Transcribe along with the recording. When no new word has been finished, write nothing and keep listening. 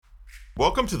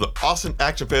Welcome to the Austin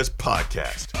Action Fest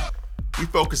podcast. We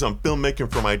focus on filmmaking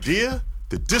from idea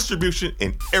to distribution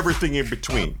and everything in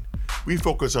between. We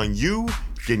focus on you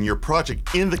getting your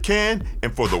project in the can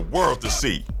and for the world to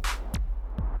see.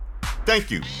 Thank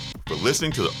you for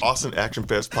listening to the Austin Action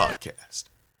Fest podcast.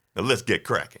 Now let's get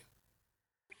cracking.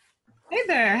 Hey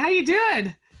there, how you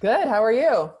doing? Good, how are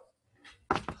you?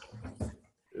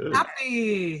 Good.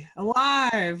 Happy,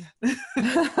 alive. Good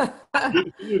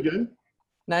to see you again.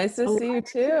 Nice to see you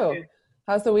too.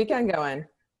 How's the weekend going?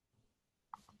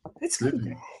 It's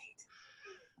good.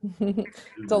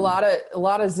 It's a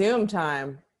lot of Zoom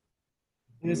time.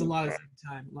 There's a lot of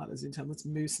Zoom time. Let's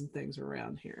move some things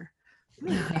around here.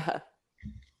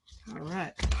 All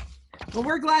right. Well,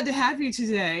 we're glad to have you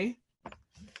today.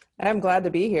 I'm glad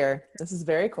to be here. This is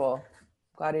very cool.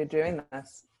 Glad you're doing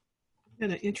this. I'm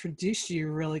going to introduce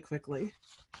you really quickly.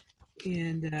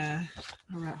 And,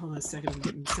 all right, hold on a second. I'm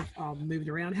getting all moved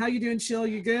around. How you doing, Chill?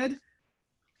 You good?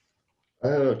 I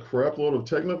had a crap load of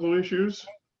technical issues,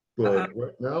 but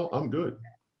right now I'm good.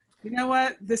 You know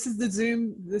what? This is the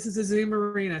Zoom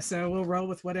arena, so we'll roll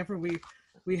with whatever we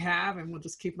have, and we'll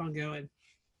just keep on going.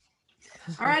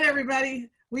 All right, everybody.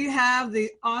 We have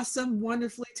the awesome,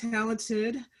 wonderfully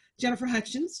talented JENNIFER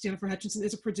Hutchins. JENNIFER Hutchins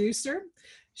is a producer.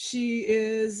 She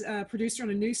is a producer on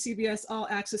a new CBS All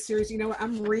Access series. You know what?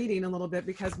 I'm reading a little bit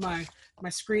because my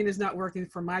screen is not working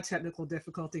for my technical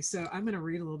difficulty. So I'm going to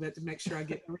read a little bit to make sure I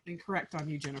get everything correct on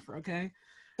you, Jennifer. Okay.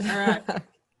 All right.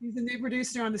 She's a new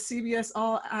producer on the CBS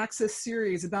All Access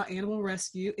series about animal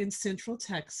rescue in Central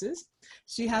Texas.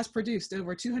 She has produced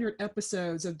over 200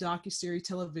 episodes of docuseries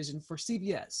television for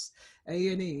CBS,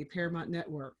 A&E, Paramount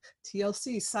Network,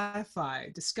 TLC,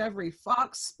 Syfy, Discovery,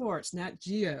 Fox Sports,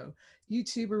 NatGeo,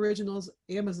 YouTube Originals,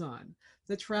 Amazon,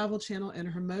 the Travel Channel, and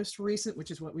her most recent,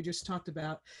 which is what we just talked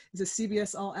about, is a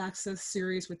CBS All Access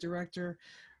series with director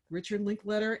Richard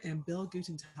Linklater and Bill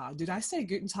Gutentag. Did I say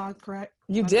Gutentag correct?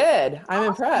 You did. I'm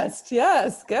impressed.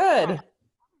 Yes, good. I'm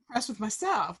impressed with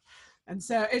myself. And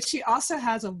so she also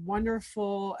has a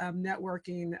wonderful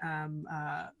networking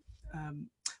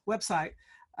website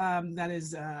that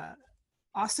is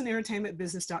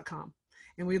austenentertainmentbusiness.com.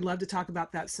 And we'd love to talk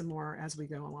about that some more as we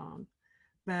go along.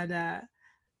 But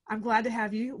I'm glad to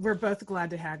have you. We're both glad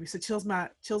to have you. So Chill's my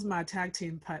tag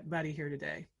team buddy here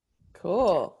today.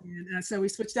 Cool. And so we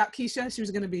switched out Keisha. She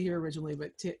was going to be here originally,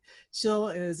 but Chill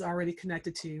is already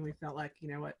connected to you. And we felt like,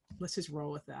 you know what, let's just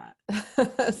roll with that.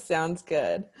 Sounds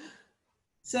good.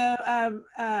 So,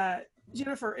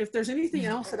 Jennifer, if there's anything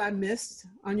else that I missed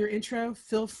on your intro,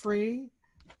 feel free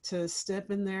to step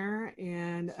in there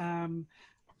and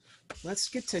let's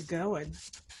get to going.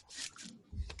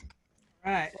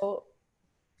 All right. Well,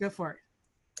 go for it.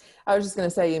 I was just going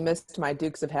to say you missed my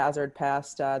Dukes of Hazzard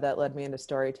past that led me into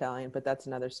storytelling, but that's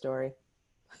another story.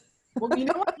 Well, you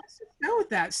know what? Let's just go with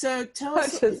that. So tell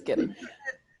us. Just kidding.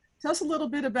 Tell us a little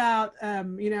bit about,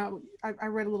 you know, I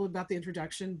read a little about the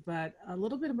introduction, but a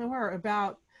little bit more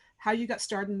about how you got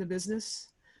started in the business,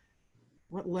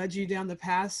 what led you down the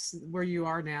path where you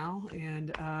are now,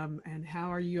 and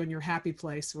how are you in your happy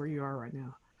place where you are right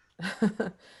now?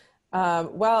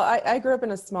 Well, I grew up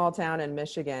in a small town in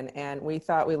Michigan, and we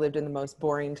thought we lived in the most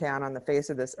boring town on the face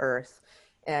of this earth.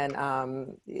 And,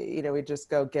 you know, we'd just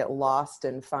go get lost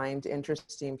and find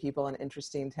interesting people in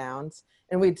interesting towns.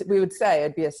 And we would say,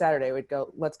 it'd be a Saturday, we'd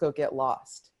go, let's go get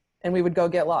lost. And we would go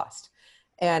get lost.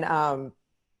 And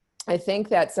I think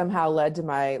that somehow led to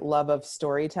my love of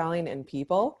storytelling and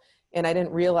people. And I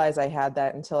didn't realize I had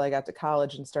that until I got to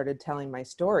college and started telling my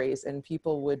stories. And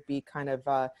people would be kind of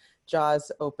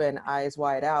jaws open, eyes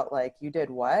wide out, like, you did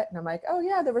what? And I'm like, oh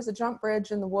yeah, there was a jump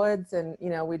bridge in the woods, and you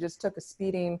know, we just took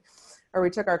we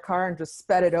took our car and just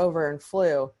sped it over and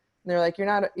flew. And they're like,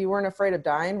 you weren't afraid of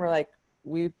dying? We're like,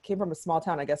 we came from a small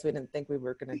town. I guess we didn't think we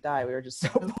were going to die. We were just so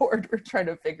bored. We're trying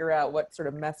to figure out what sort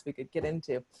of mess we could get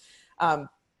into. So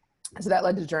that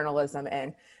led to journalism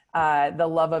and the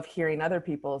love of hearing other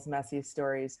people's messy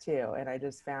stories too. And I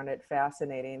just found it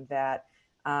fascinating that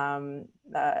how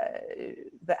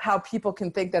people can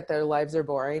think that their lives are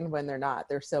boring when they're not.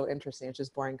 They're so interesting. It's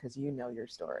just boring because you know your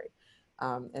story.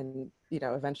 And you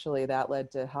know, eventually that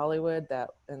led to Hollywood, that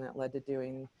led to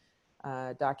doing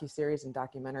docuseries and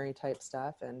documentary type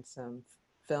stuff, and some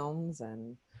films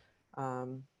and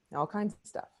all kinds of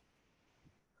stuff.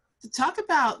 To talk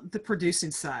about the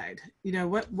producing side, you know,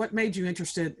 what made you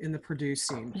interested in the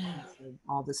producing of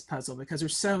all this puzzle? Because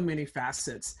there's so many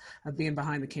facets of being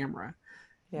behind the camera.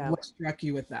 Yeah. What struck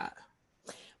you with that?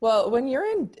 Well, when you're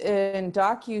in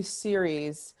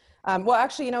docu-series, well,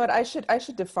 actually, you know what, I should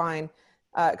define,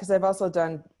 because I've also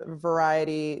done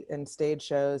variety and stage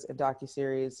shows and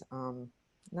docu-series.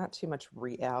 not too much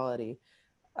reality.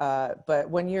 But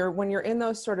when you're in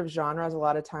those sort of genres, a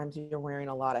lot of times you're wearing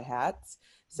a lot of hats.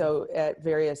 So at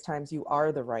various times you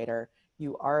are the writer,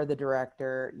 you are the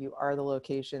director, you are the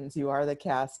locations, you are the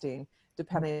casting,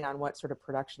 depending on what sort of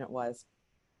production it was.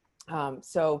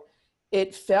 So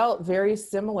it felt very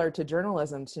similar to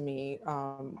journalism to me.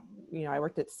 You know, I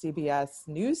worked at CBS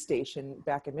news station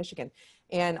back in Michigan,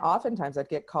 and oftentimes I'd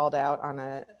get called out on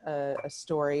a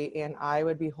story, and I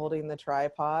would be holding the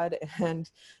tripod and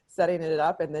setting it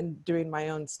up and then doing my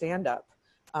own stand-up.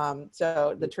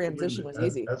 So the transition was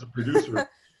easy. As a producer.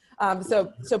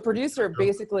 So producer,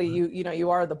 basically, you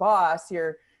are the boss.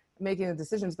 You're making the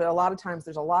decisions, but a lot of times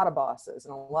there's a lot of bosses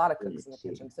and a lot of cooks in the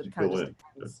kitchen. So it kind of just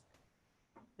depends.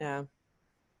 Yeah.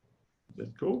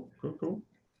 That's cool. Cool.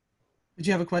 Did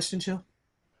you have a question, Jill?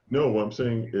 No, what I'm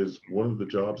saying is one of the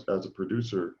jobs as a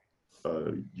producer,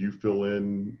 you fill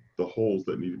in the holes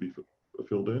that need to be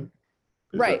filled in.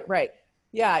 Right.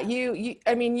 Yeah.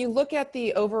 I mean, you look at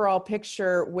the overall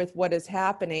picture with what is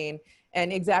happening,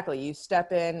 and exactly, you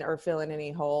step in or fill in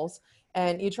any holes,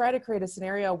 and you try to create a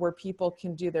scenario where people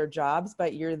can do their jobs,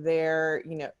 but you're there,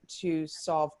 you know, to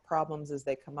solve problems as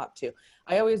they come up to.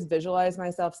 I always visualize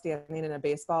myself standing in a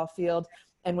baseball field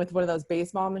and with one of those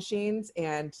baseball machines,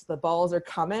 and the balls are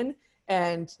coming,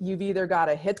 and you've either got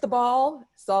to hit the ball,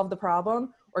 solve the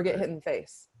problem, or get hit in the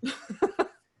face.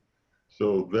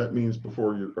 So that means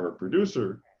before you are a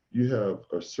producer, you have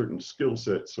a certain skill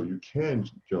set so you can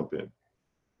jump in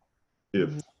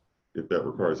if that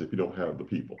requires, if you don't have the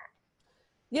people.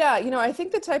 Yeah, you know, I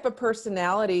think the type of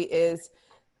personality is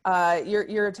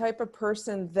you're a type of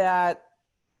person that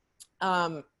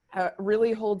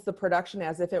really holds the production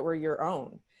as if it were your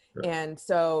own. Right. And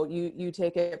so you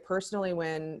take it personally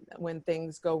when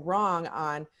things go wrong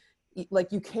on,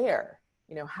 like, you care,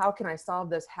 you know, how can I solve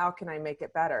this? How can I make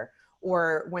it better?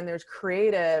 Or when there's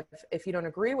creative, if you don't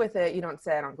agree with it, you don't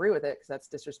say, I don't agree with it, because that's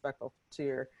disrespectful to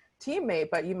your teammate,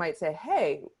 but you might say,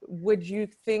 hey, would you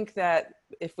think that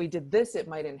if we did this, it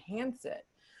might enhance it?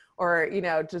 Or, you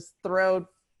know, just throw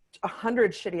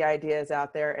 100 shitty ideas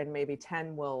out there and maybe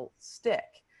 10 will stick.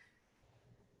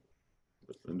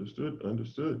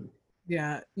 Understood.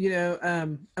 Yeah, you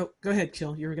know, oh, go ahead,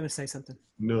 Jill. You were going to say something.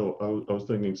 No, I was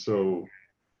thinking, so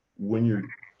when you're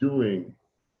doing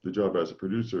the job as a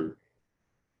producer,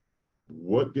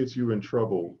 what gets you in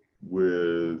trouble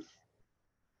with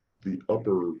the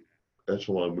upper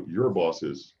echelon with your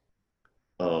bosses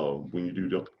when you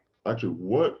do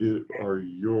actually are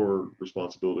your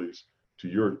responsibilities to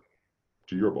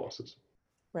your bosses?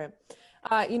 Right.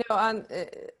 You know,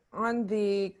 on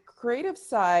the creative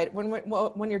side,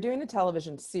 when you're doing a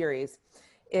television series,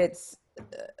 it's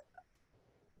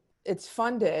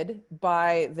funded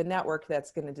by the network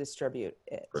that's going to distribute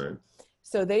it. Right.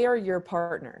 So they are your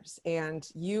partners, and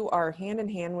you are hand in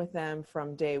hand with them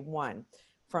from day one,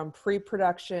 from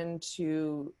pre-production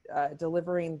to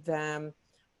delivering them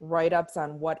write-ups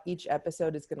on what each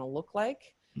episode is going to look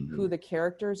like, who the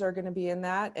characters are going to be in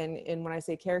that. And when I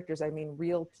say characters, I mean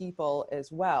real people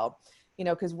as well, you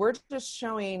know, because we're just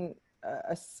showing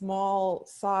a small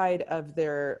side of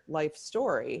their life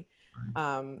story.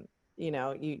 You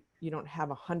know, you don't have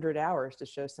 100 hours to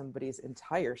show somebody's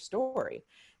entire story,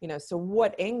 you know, so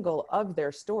what angle of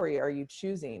their story are you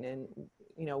choosing? And,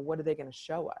 you know, what are they going to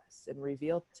show us and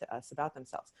reveal to us about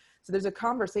themselves? So there's a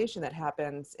conversation that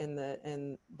happens in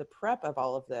the prep of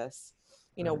all of this,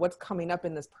 you know, what's coming up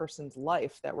in this person's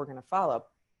life that we're going to follow,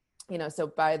 you know, so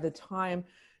by the time,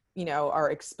 you know,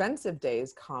 our expensive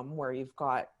days come where you've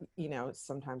got, you know,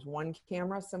 sometimes one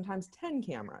camera, sometimes 10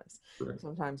 cameras,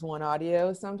 sometimes one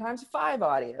audio, sometimes 5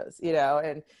 audios, you know,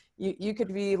 and you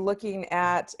could be looking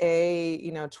at a,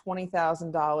 you know,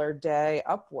 $20,000 day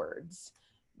upwards.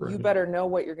 You better know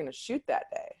what you're going to shoot that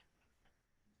day.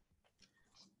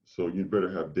 So you'd better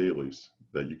have dailies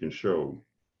that you can show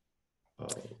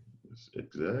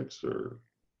execs or...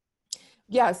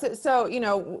 Yeah, so you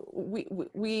know,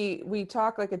 we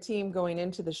talk like a team going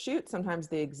into the shoot. Sometimes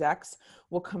the execs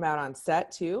will come out on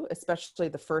set too, especially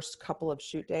the first couple of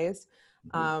shoot days.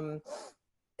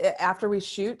 After we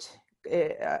shoot,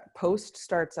 post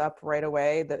starts up right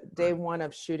away. The day one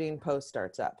of shooting, post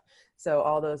starts up. So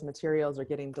all those materials are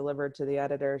getting delivered to the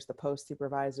editors, the post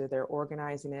supervisor, they're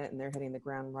organizing it, and they're hitting the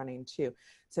ground running too.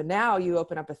 So now you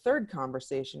open up a third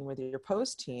conversation with your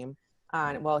post team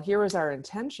on, well, here was our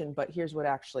intention, but here's what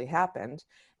actually happened.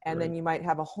 And then you might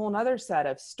have a whole nother set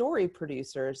of story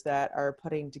producers that are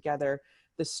putting together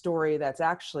the story that's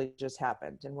actually just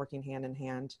happened and working hand in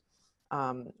hand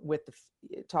with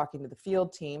talking to the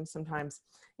field team. Sometimes,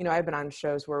 you know, I've been on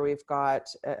shows where we've got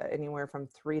anywhere from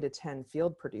 3 to 10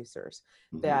 field producers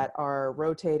that are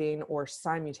rotating or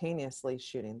simultaneously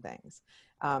shooting things.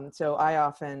 So I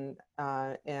often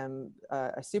am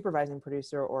a supervising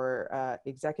producer or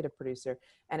executive producer.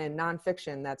 And in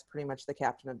nonfiction, that's pretty much the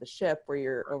captain of the ship, where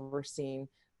you're overseeing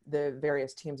the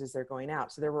various teams as they're going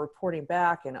out. So they're reporting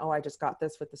back and, oh, I just got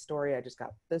this with the story. I just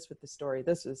got this with the story,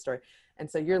 this with the story. And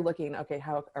so you're looking, okay,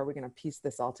 how are we going to piece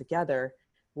this all together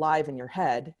live in your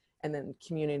head, and then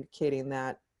communicating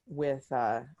that with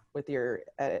your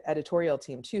editorial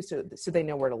team too, so they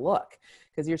know where to look,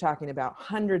 because you're talking about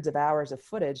hundreds of hours of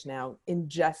footage now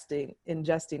ingesting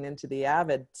into the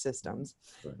Avid systems.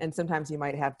 Right. And sometimes you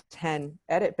might have 10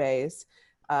 edit bays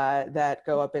that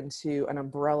go up into an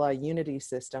umbrella Unity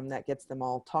system that gets them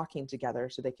all talking together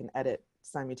so they can edit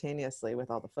simultaneously with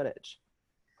all the footage.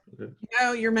 Okay. You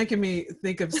know, you're making me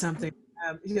think of something.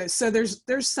 You know, so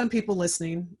there's some people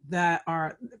listening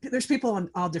there's people on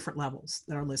all different levels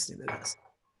that are listening to this.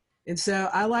 And so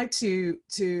I like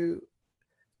to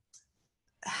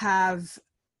have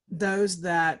those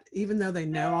that, even though they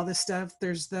know all this stuff,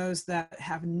 there's those that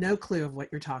have no clue of what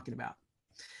you're talking about.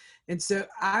 And so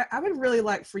I would really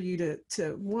like for you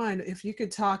to one, if you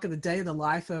could talk of the day of the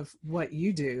life of what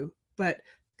you do, but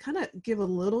kind of give a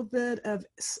little bit of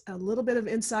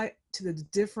insight to the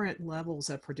different levels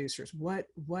of producers. What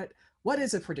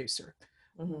is a producer?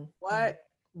 Mm-hmm.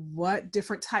 What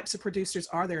different types of producers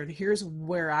are there? And here's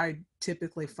where I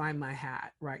typically find my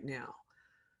hat right now.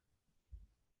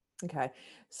 Okay.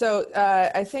 So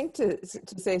I think to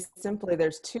say simply,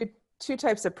 there's two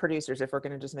types of producers, if we're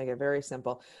going to just make it very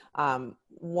simple.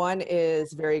 One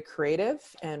is very creative,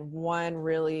 and one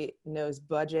really knows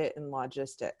budget and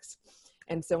logistics.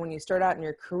 And so when you start out in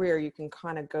your career, you can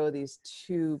kind of go these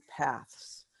two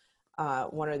paths,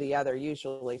 one or the other,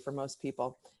 usually for most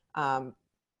people.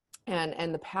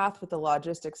 And the path with the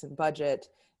logistics and budget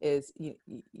is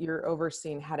you're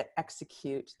overseeing how to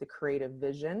execute the creative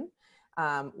vision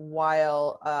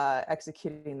while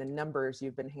executing the numbers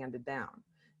you've been handed down.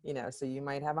 You know, so you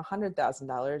might have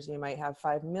 $100,000, you might have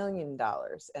 $5 million.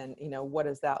 And, you know, what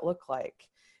does that look like?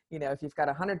 You know, if you've got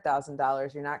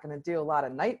 $100,000, you're not going to do a lot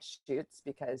of night shoots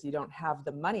because you don't have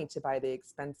the money to buy the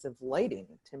expensive lighting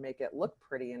to make it look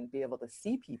pretty and be able to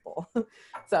see people.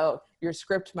 So your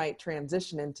script might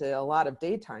transition into a lot of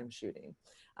daytime shooting.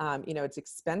 You know, it's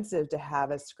expensive to have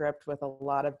a script with a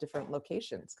lot of different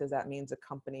locations, because that means a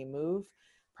company move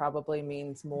probably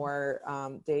means more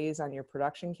days on your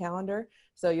production calendar.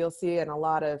 So you'll see in a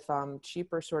lot of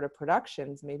cheaper sort of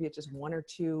productions, maybe it's just 1 or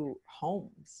 2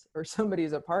 homes or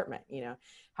somebody's apartment. You know,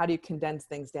 how do you condense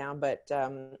things down, but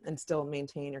and still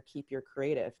maintain or keep your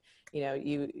creative? You know,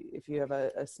 if you have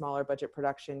a smaller budget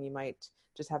production, you might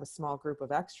just have a small group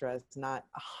of extras, not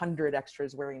 100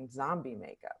 extras wearing zombie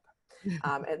makeup.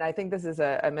 And I think this is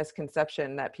a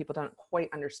misconception that people don't quite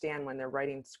understand when they're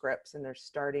writing scripts and they're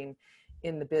starting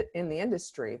in the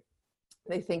industry.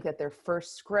 They think that their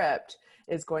first script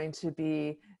is going to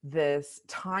be this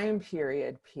time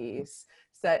period piece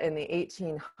set in the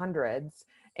 1800s,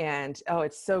 and oh,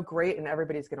 it's so great and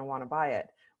everybody's going to want to buy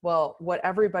it. Well, what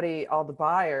all the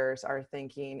buyers are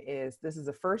thinking is, this is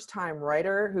a first time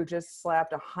writer who just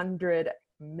slapped $100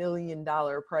 million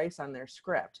price on their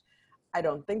script. I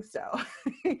don't think so.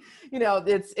 You know,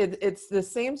 it's the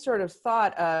same sort of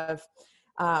thought of,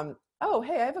 oh,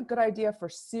 hey, I have a good idea for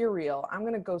cereal. I'm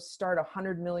going to go start a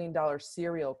 $100 million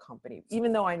cereal company,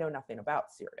 even though I know nothing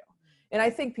about cereal. And I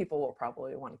think people will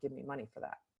probably want to give me money for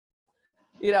that.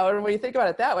 You know, and when you think about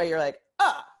it that way, you're like,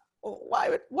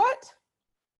 what?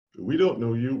 We don't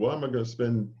know you. Why am I going to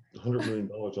spend $100 million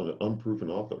on an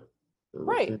unproven author?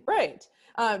 Right.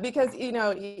 Because, you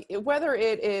know, whether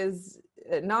it is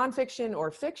nonfiction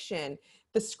or fiction,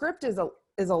 the script is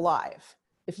alive.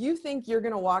 If you think you're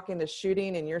going to walk into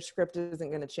shooting and your script isn't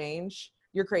going to change,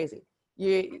 you're crazy.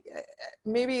 Maybe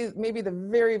the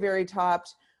very, very top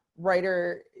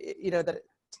writer, you know, the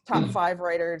top 5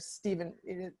 writers,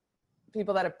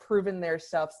 people that have proven their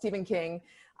stuff, Stephen King,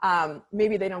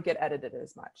 maybe they don't get edited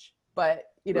as much. But,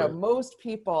 you know, most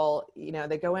people, you know,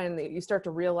 they go in, you start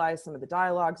to realize some of the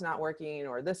dialogue's not working,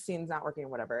 or this scene's not working,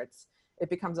 whatever. It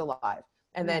becomes alive.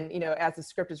 And then, you know, as the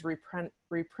script is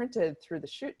reprinted through the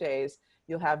shoot days,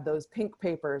 you'll have those pink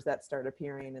papers that start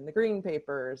appearing, and the green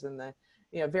papers, and the,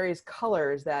 you know, various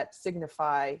colors that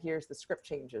signify, here's the script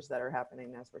changes that are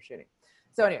happening as we're shooting.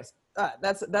 So anyways,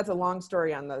 that's a long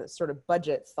story on the sort of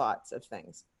budget thoughts of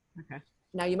things. Okay.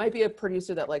 Now, you might be a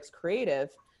producer that likes creative,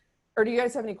 or do you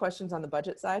guys have any questions on the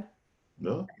budget side?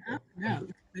 No. Yeah,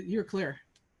 you're clear.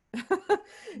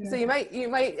 So you might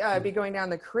be going down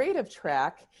the creative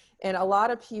track, and a lot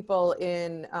of people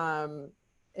in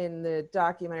the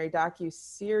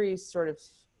docu-series sort of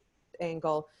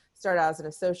angle start out as an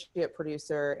associate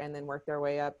producer and then work their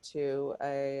way up to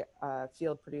a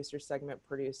field producer, segment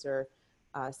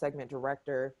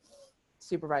director,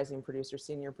 supervising producer,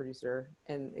 senior producer,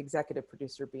 and executive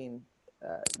producer being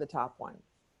the top one.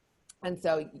 And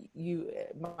so you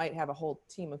might have a whole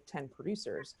team of 10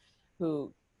 producers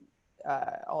who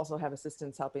also have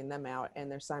assistants helping them out, and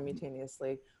they're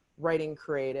simultaneously writing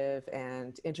creative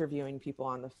and interviewing people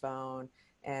on the phone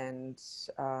and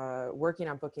working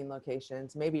on booking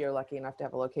locations. Maybe you're lucky enough to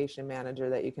have a location manager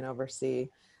that you can oversee.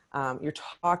 You're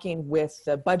talking with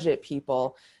the budget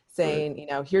people saying, you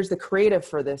know, here's the creative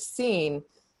for this scene.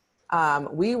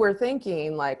 We were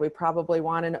thinking like we probably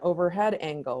want an overhead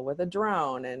angle with a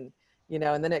drone, and you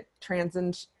know, and then it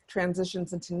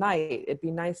transitions into night. It'd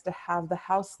be nice to have the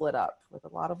house lit up with a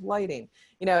lot of lighting,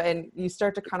 you know, and you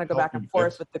start to kind of go back and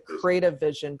forth with the creative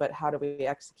vision, but how do we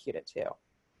execute it too?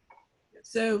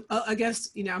 So I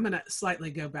guess, you know, I'm going to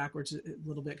slightly go backwards a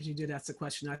little bit because you did ask the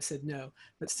question. I said no,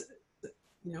 but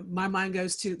you know, my mind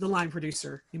goes to the line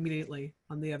producer immediately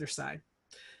on the other side.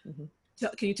 Mm-hmm.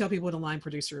 Can you tell people what a line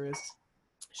producer is?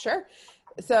 Sure.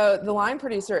 So the line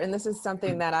producer, and this is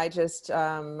something that I just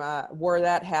wore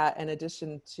that hat in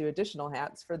addition to additional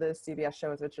hats for the CBS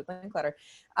show with Richard Linklater,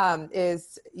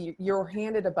 is you're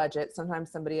handed a budget.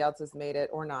 Sometimes somebody else has made it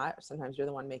or not. Sometimes you're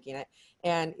the one making it.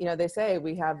 And, you know, they say,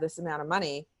 we have this amount of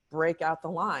money, break out the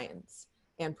lines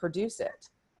and produce it.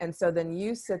 And so then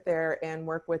you sit there and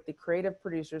work with the creative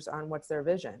producers on what's their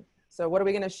vision. So what are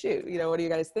we going to shoot? You know, what are you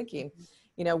guys thinking?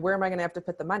 You know, where am I going to have to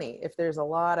put the money? If there's a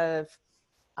lot of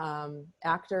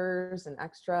actors and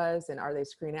extras, and are they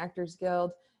Screen Actors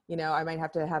Guild? You know, I might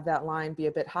have to have that line be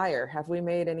a bit higher. Have we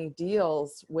made any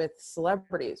deals with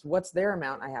celebrities? What's their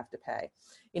amount I have to pay?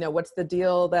 You know, what's the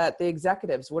deal that the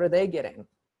executives, what are they getting?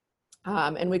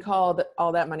 And we call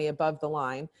all that money above the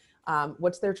line.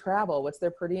 What's their travel? What's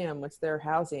their per diem? What's their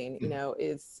housing? You know,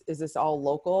 is this all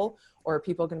local, or are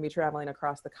people going to be traveling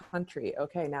across the country?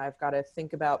 Okay, now I've got to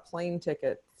think about plane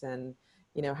tickets and,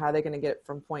 you know, how are they going to get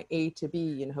from point A to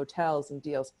B and hotels and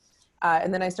deals.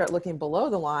 And then I start looking below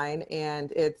the line,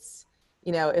 and it's,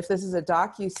 you know, if this is a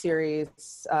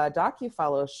docu-series,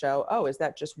 docu-follow show, oh, is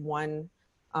that just one,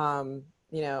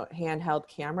 you know, handheld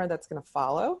camera that's going to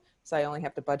follow? So I only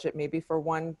have to budget maybe for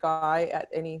one guy at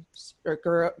any,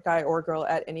 or guy or girl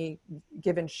at any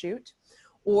given shoot.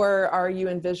 Or are you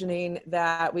envisioning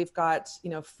that we've got, you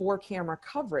know, 4 camera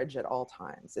coverage at all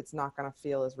times? It's not going to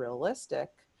feel as realistic,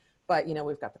 but, you know,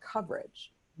 we've got the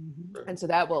coverage. Mm-hmm. And so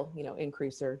that will, you know,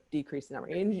 increase or decrease the number.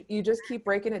 And you just keep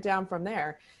breaking it down from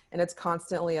there. And it's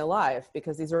constantly alive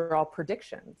because these are all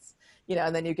predictions, you know,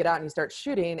 and then you get out and you start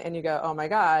shooting and you go, oh my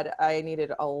God, I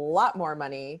needed a lot more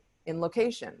money in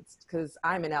locations because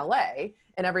I'm in LA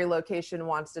and every location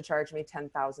wants to charge me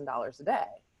 $10,000 a day.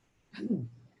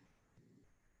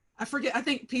 I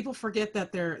think people forget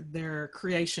that their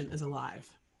creation is alive.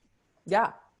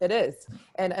 Yeah, it is.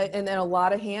 And then a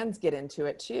lot of hands get into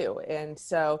it too. And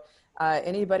so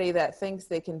anybody that thinks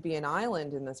they can be an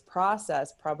island in this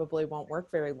process probably won't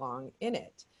work very long in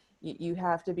it. You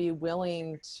have to be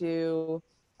willing to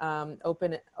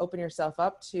open yourself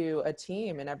up to a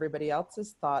team and everybody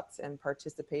else's thoughts and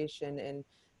participation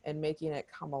in making it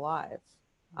come alive.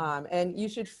 And you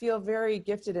should feel very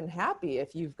gifted and happy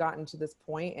if you've gotten to this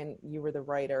point and you were the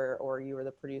writer or you were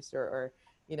the producer or,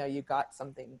 you know, you got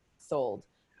something sold.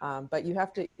 But you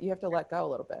have to let go a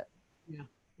little bit. Yeah.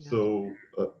 So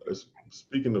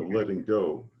speaking of letting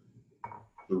go,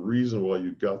 the reason why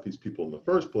you got these people in the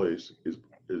first place is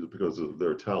because of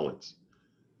their talents.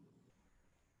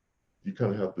 You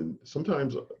kind of have to,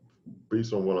 sometimes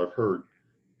based on what I've heard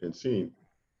and seen,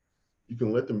 you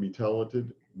can let them be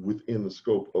talented within the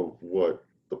scope of what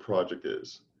the project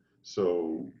is.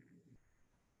 So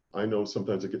I know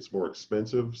sometimes it gets more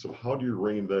expensive. So how do you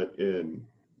rein that in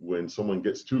when someone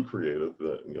gets too creative?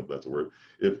 That, you know, that's a word.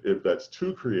 If that's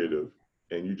too creative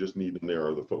and you just need to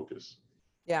narrow the focus.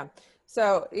 Yeah.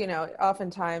 So, you know,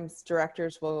 oftentimes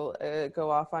directors will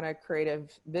go off on a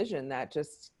creative vision that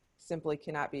just simply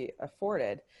cannot be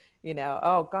afforded. You know,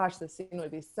 oh gosh, the scene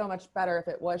would be so much better if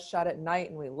it was shot at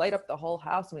night and we light up the whole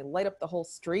house and we light up the whole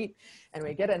street and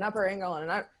we get an upper angle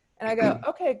and I go,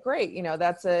 okay, great. You know,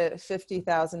 that's a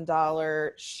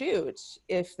 $50,000 shoot.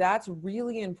 If that's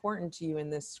really important to you in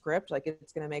this script, like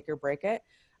it's going to make or break it,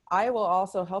 I will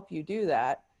also help you do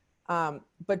that.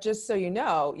 But just so you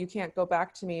know, you can't go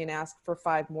back to me and ask for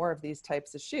 5 more of these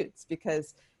types of shoots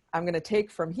because I'm going to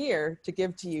take from here to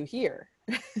give to you here.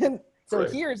 So Right.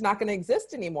 here is not going to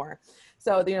exist anymore.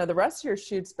 So, the rest of your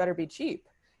shoots better be cheap.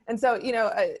 And so,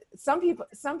 some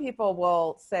people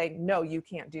will say, no, you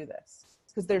can't do this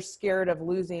because they're scared of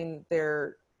losing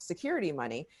their security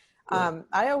money. Right.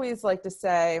 I always like to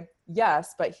say,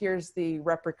 yes, but here's the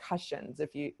repercussions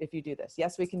if you do this.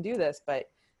 Yes, we can do this, but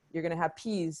you're going to have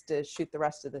peas to shoot the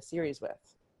rest of the series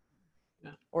with,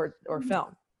 or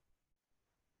film.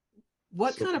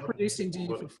 What So kind of how- producing do you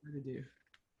what- prefer to do?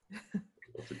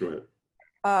 Go ahead.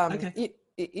 Okay.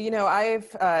 I've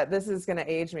this is going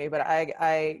to age me, but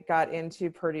I got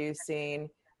into producing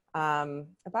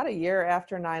about a year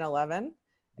after 9/11.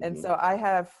 And Mhm. so I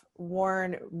have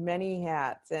worn many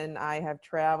hats, and I have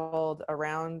traveled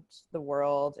around the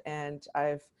world, and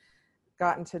I've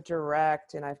gotten to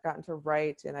direct, and I've gotten to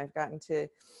write, and I've gotten to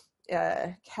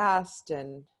cast,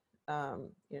 and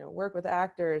work with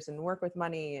actors, and work with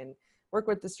money, and work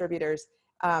with distributors.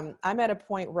 I'm at a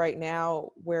point right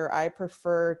now where I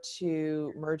prefer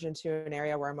to merge into an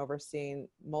area where I'm overseeing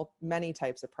many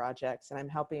types of projects, and I'm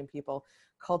helping people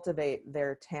cultivate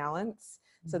their talents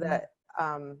so that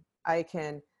I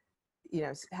can,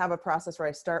 have a process where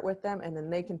I start with them and then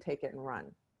they can take it and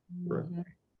run. Right.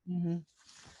 Mm-hmm.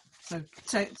 So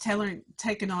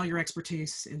taking all your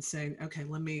expertise and saying, okay,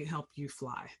 let me help you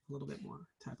fly a little bit more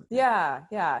type of thing.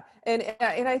 Yeah. And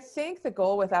I think the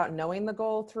goal, without knowing the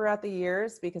goal throughout the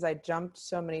years, because I jumped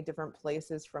so many different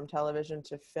places from television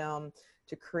to film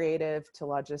to creative to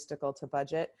logistical to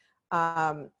budget,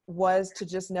 was to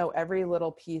just know every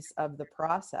little piece of the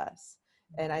process.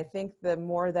 And I think the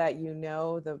more that you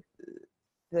know, the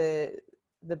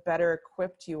better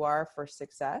equipped you are for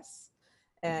success.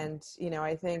 And,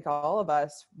 I think all of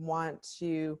us want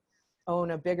to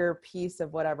own a bigger piece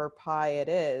of whatever pie it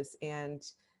is. And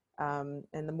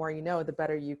the more you know, the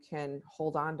better you can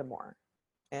hold on to more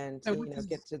and,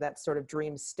 get to that sort of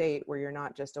dream state where you're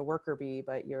not just a worker bee,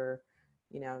 but you're,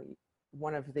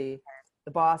 one of the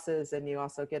bosses, and you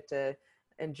also get to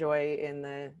enjoy in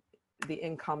the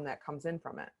income that comes in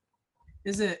from it.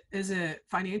 Is it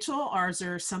financial, or is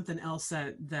there something else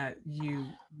that you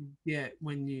get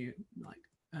when you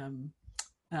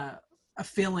a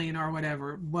feeling or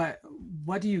whatever?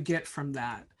 What do you get from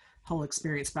that whole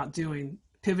experience about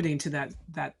pivoting to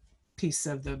that piece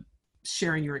of the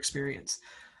sharing your experience?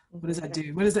 What does that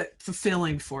do? What is it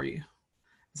fulfilling for you?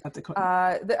 Is that the question?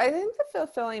 I think the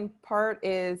fulfilling part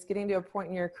is getting to a point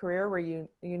in your career where you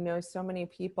know so many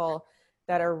people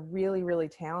that are really, really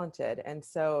talented. And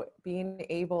so being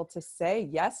able to say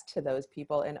yes to those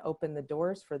people and open the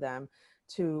doors for them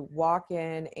to walk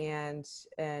in and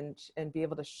be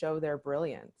able to show their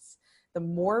brilliance. The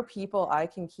more people I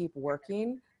can keep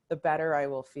working, the better I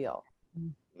will feel.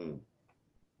 Mm.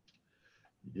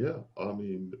 Yeah, I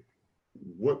mean,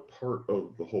 what part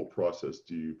of the whole process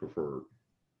do you prefer?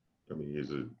 I mean,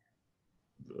 is it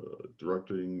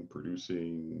directing,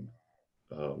 producing,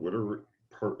 whatever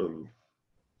part of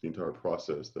the entire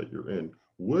process that you're in?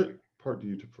 What part do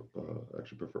you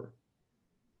actually prefer?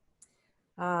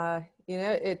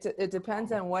 It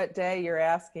depends on what day you're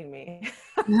asking me.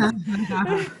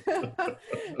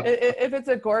 If it's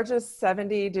a gorgeous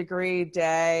 70-degree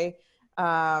day,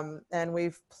 and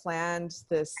we've planned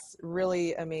this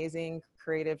really amazing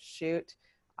creative shoot,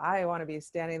 I want to be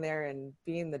standing there and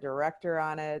being the director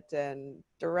on it and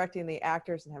directing the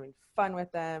actors and having fun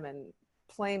with them and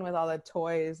playing with all the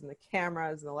toys and the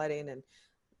cameras and the lighting and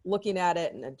looking at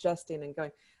it and adjusting and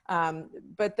going.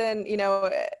 But then,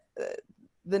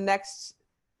 the next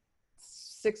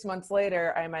 6 months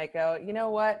later, I might go, you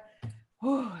know what?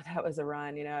 Oh, that was a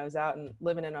run. I was out and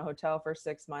living in a hotel for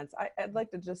 6 months. I'd like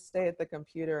to just stay at the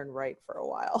computer and write for a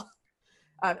while.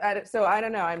 So I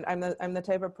don't know. I'm the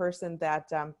type of person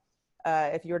that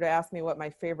if you were to ask me what my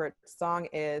favorite song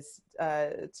is,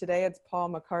 today it's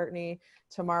Paul McCartney,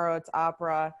 tomorrow it's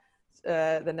opera,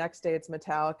 the next day it's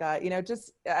Metallica.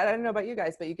 Just I don't know about you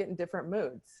guys, but you get in different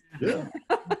moods. Yeah.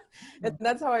 And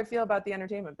that's how I feel about the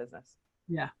entertainment business.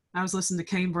 Yeah, I was listening to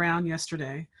Kane Brown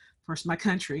yesterday, first my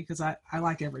country, because I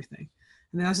like everything,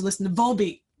 and then I was listening to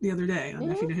Volbeat the other day. I don't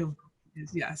know if you know who Volbeat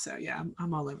is. Yeah, so yeah,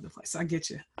 I'm all over the place. I get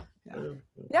you.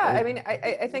 Yeah, I mean,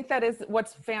 I think that is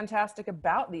what's fantastic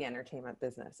about the entertainment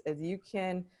business is you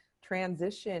can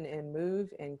transition and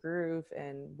move and groove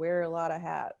and wear a lot of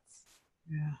hats.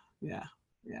 Yeah.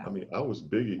 I mean, I was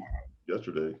Biggie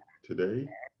yesterday. Today,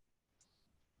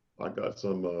 I got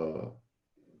some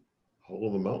Hole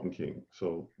in the Mountain King.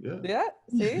 So yeah. Yeah.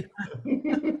 See.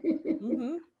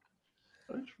 Mm-hmm.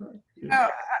 That's right. Yeah.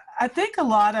 I think a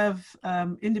lot of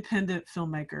independent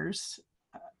filmmakers,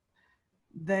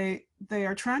 they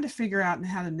are trying to figure out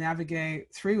how to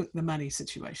navigate through the money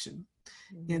situation.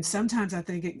 And sometimes I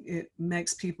think it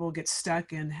makes people get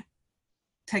stuck in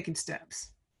taking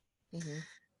steps.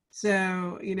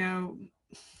 So, you know,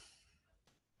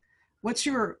 what's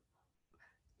your,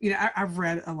 you know, I've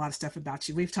read a lot of stuff about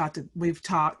you. We've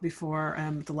talked before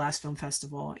the last film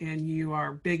festival, and you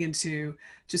are big into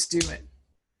just do it.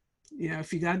 You know,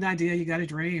 if you got an idea, you got a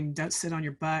dream, don't sit on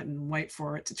your butt and wait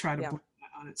for it to try to blow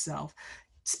on itself.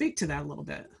 Speak to that a little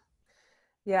bit.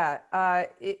 Yeah,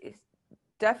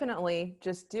 definitely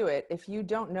just do it. If you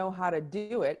don't know how to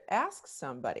do it, ask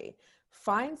somebody.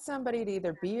 Find somebody to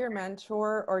either be your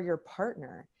mentor or your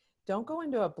partner. Don't go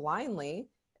into it blindly.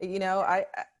 You know,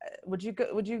 would you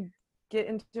get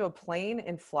into a plane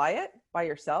and fly it by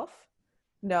yourself?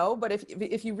 No, but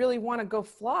if you really want to go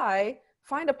fly,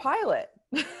 find a pilot.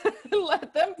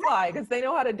 Let them fly because they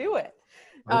know how to do it.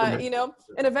 You know,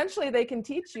 and eventually they can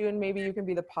teach you and maybe you can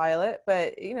be the pilot.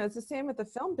 But, you know, it's the same with the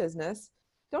film business.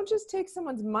 Don't just take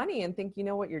someone's money and think you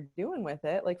know what you're doing with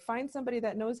it. Like, find somebody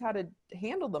that knows how to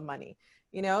handle the money.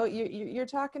 You know, you're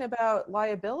talking about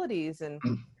liabilities and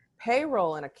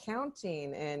payroll and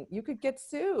accounting, and you could get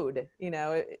sued. You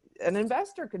know, an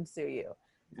investor could sue you.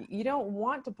 You don't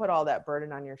want to put all that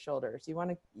burden on your shoulders. You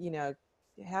want to, you know,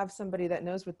 have somebody that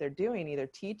knows what they're doing, either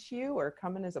teach you or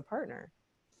come in as a partner.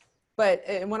 But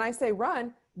when I say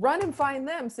run and find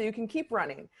them so you can keep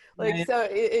running. Like, right. So,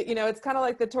 you know, it's kind of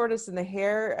like the tortoise and the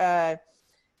hare.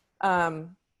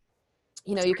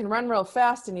 You know, you can run real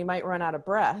fast and you might run out of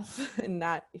breath and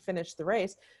not finish the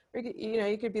race. Or, you know,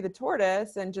 you could be the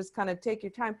tortoise and just kind of take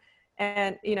your time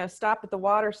and, you know, stop at the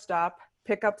water stop,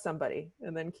 pick up somebody,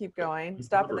 and then keep going.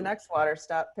 Stop at the next water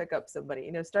stop, pick up somebody.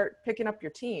 You know, start picking up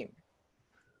your team.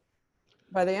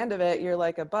 By the end of it, you're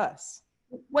like a bus.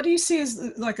 What do you see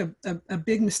as like a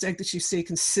big mistake that you see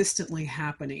consistently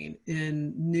happening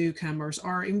in newcomers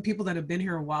or even people that have been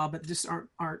here a while but just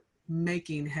aren't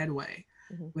making headway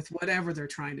with whatever they're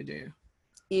trying to do?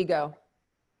 Ego.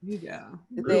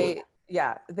 Really?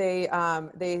 They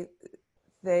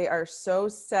are so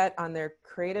set on their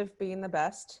creative being the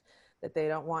best that they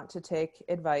don't want to take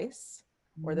advice,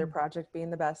 or their project being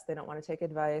the best, they don't want to take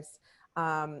advice.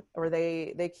 Or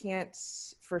they can't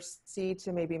foresee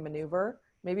to maybe maneuver,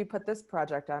 maybe put this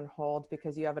project on hold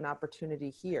because you have an opportunity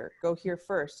here. Go here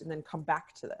first and then come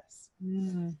back to this.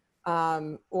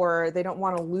 Or they don't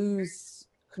want to lose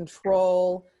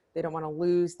control. They don't want to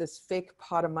lose this fake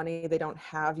pot of money they don't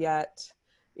have yet,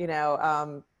 you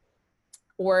know,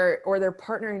 or they're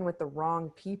partnering with the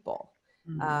wrong people.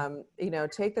 You know,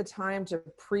 take the time to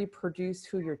pre-produce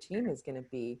who your team is going to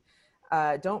be.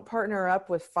 Don't partner up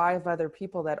with 5 other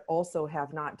people that also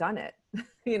have not done it.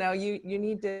 You know, you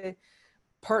need to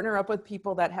partner up with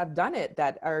people that have done it,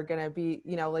 that are going to be,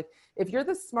 you know, like, if you're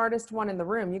the smartest one in the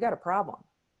room, you got a problem,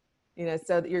 you know,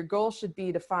 so that your goal should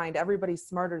be to find everybody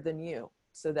smarter than you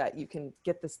so that you can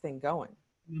get this thing going.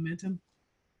 Momentum.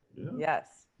 Yeah.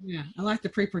 Yes. Yeah. I like to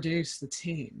pre-produce the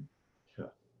team. Yeah.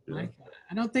 Like,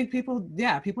 I don't think people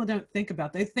don't think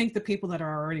about, they think the people that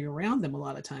are already around them a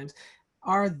lot of times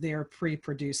are their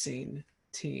pre-producing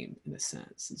team in a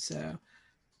sense. And so,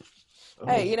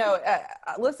 hey, you know,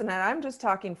 listen, and I'm just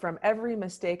talking from every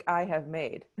mistake I have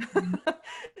made.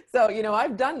 So, you know,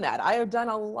 I've done that. I have done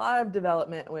a lot of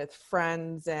development with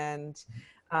friends and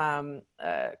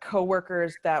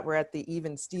coworkers that were at the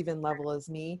even Steven level as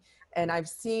me. And I've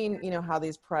seen, you know, how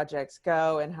these projects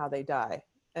go and how they die.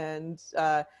 And,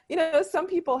 you know, some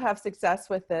people have success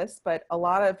with this, but a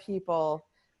lot of people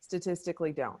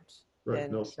statistically don't. Right.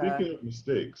 And, now, speaking of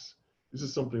mistakes, this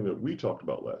is something that we talked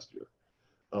about last year.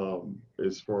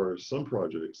 As far as some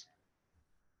projects,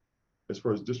 as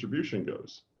far as distribution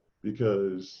goes,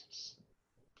 because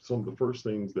some of the first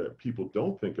things that people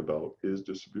don't think about is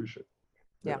distribution.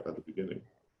 At the beginning.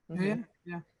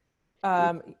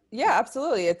 Yeah,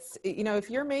 absolutely. It's, you know,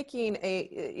 if you're making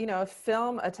a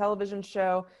film, a television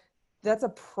show, that's a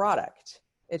product.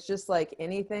 It's just like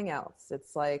anything else.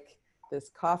 It's like this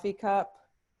coffee cup,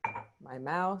 my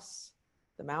mouse,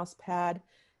 the mouse pad.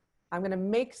 I'm going to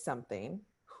make something.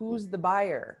 Who's the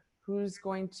buyer? Who's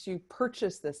going to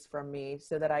purchase this from me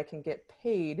so that I can get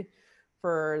paid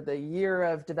for the year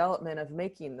of development of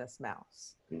making this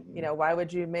mouse? You know, why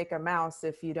would you make a mouse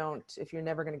if you're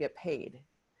never going to get paid?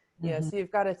 You know, so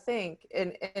you've got to think,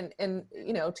 and,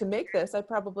 you know, to make this, I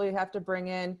probably have to bring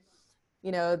in,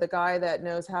 you know, the guy that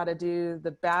knows how to do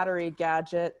the battery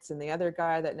gadgets and the other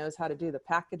guy that knows how to do the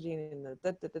packaging and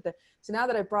the. So now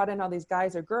that I've brought in all these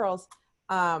guys or girls,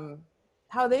 how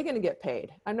are they going to get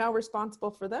paid? I'm now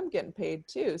responsible for them getting paid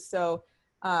too. So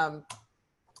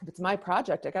if it's my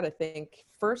project, I got to think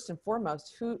first and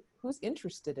foremost, who's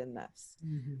interested in this?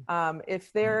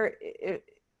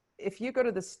 if you go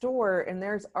to the store and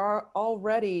there's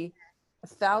already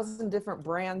 1,000 different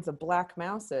brands of black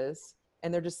mouses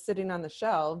and they're just sitting on the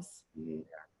shelves,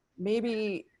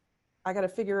 maybe I got to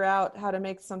figure out how to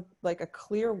make some, like a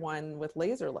clear one with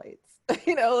laser lights,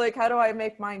 you know, like how do I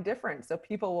make mine different so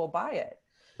people will buy it?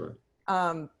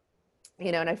 Right.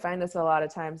 You know, and I find this a lot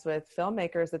of times with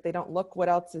filmmakers that they don't look what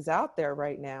else is out there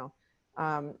right now.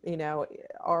 You know,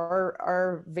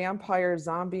 are vampire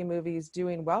zombie movies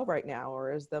doing well right now,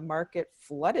 or is the market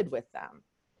flooded with them?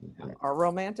 Are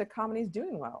romantic comedies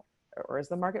doing well, or is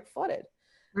the market flooded?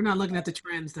 We're not looking at the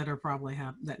trends that are probably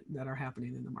that are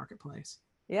happening in the marketplace.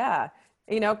 Yeah.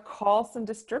 You know, call some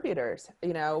distributors.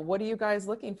 You know, what are you guys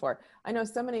looking for? I know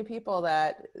so many people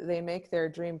that they make their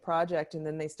dream project and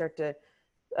then they start to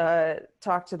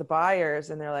talk to the buyers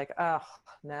and they're like, oh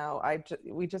no,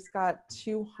 we just got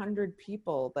 200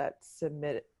 people that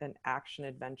submit an action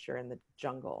adventure in the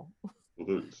jungle.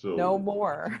 Well, so No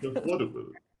more. they're flooded with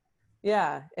it.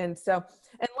 Yeah. And so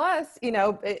unless, you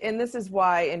know, and this is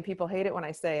why, and people hate it when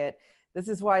I say it, this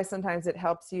is why sometimes it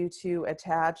helps you to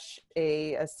attach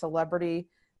a celebrity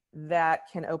that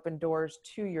can open doors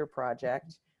to your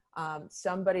project.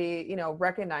 Somebody, you know,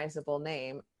 recognizable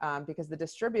name, because the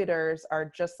distributors are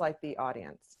just like the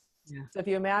audience. Yeah. So if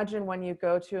you imagine when you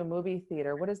go to a movie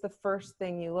theater, what is the first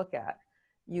thing you look at?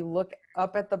 You look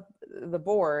up at the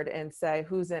board and say,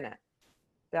 who's in it?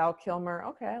 Val Kilmer.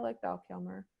 Okay, I like Val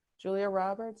Kilmer. Julia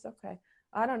Roberts. Okay.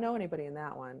 I don't know anybody in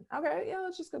that one. Okay, yeah,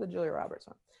 let's just go to the Julia Roberts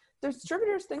one. The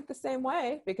distributors think the same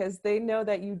way because they know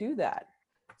that you do that.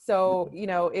 So, you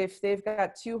know, if they've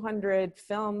got 200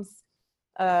 films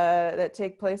that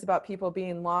take place about people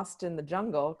being lost in the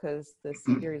jungle, because this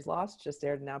series Lost just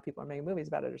aired and now people are making movies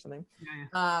about it or something.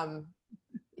 Yeah.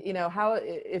 You know, how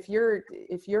if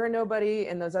you're a nobody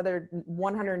and those other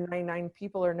 199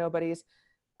 people are nobodies,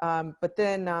 but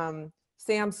then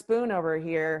Sam Spoon over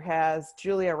here has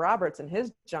Julia Roberts in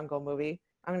his jungle movie,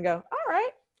 I'm gonna go, all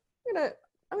right,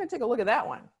 I'm gonna take a look at that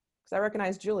one because I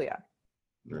recognize Julia.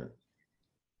 Right.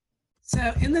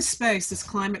 So in this space, this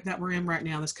climate that we're in right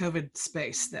now, this COVID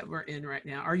space that we're in right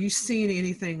now, are you seeing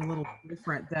anything a little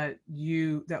different that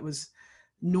was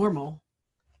normal,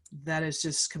 that is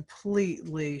just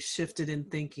completely shifted in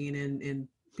thinking and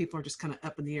people are just kind of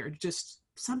up in the air, just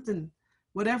something,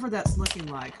 whatever that's looking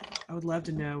like? I would love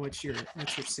to know what you're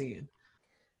seeing.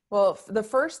 Well, the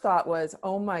first thought was,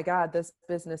 oh my God, this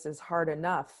business is hard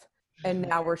enough. And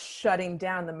now we're shutting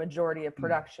down the majority of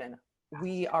production.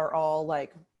 We are all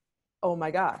like, oh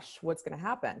my gosh, what's going to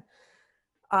happen?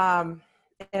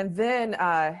 And then,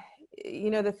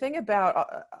 you know, the thing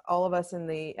about all of us in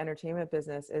the entertainment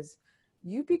business is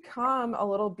you become a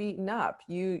little beaten up.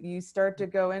 You start to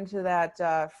go into that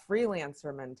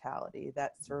freelancer mentality,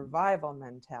 that survival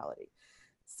mentality.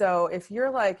 So if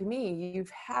you're like me,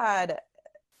 you've had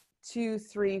 2,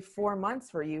 3, 4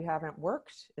 months where you haven't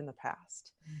worked in the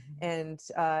past. And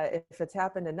if it's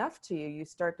happened enough to you, you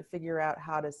start to figure out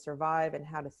how to survive and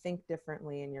how to think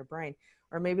differently in your brain.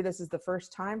 Or maybe this is the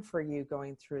first time for you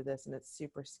going through this and it's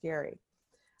super scary.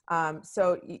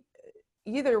 So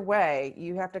either way,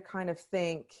 you have to kind of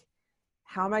think,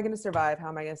 how am I going to survive? How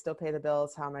am I going to still pay the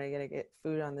bills? How am I going to get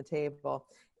food on the table?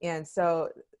 And so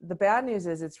the bad news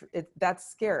is that's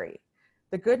scary.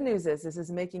 The good news is this is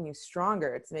making you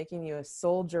stronger. It's making you a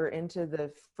soldier into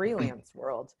the freelance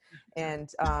world.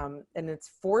 And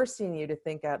it's forcing you to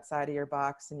think outside of your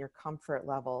box and your comfort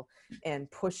level and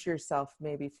push yourself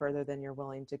maybe further than you're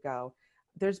willing to go.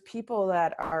 There's people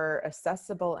that are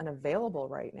accessible and available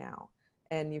right now,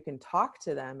 and you can talk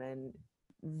to them, and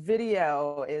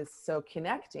video is so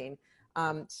connecting.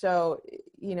 So,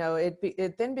 you know,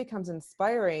 it then becomes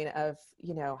inspiring of,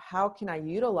 you know, how can I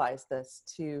utilize this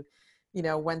to, you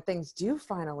know, when things do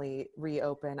finally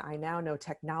reopen, I now know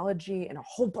technology and a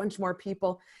whole bunch more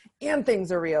people and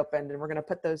things are reopened, and we're going to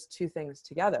put those two things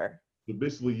together. So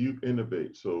basically you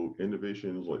innovate. So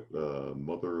innovation is like the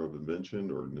mother of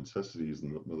invention, or necessity is the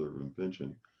mother of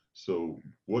invention. So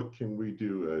what can we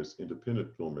do as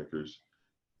independent filmmakers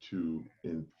to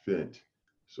invent?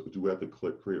 So do we have to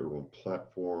create our own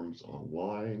platforms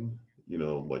online? You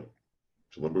know, like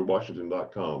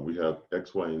ColumbiaWashington.com, we have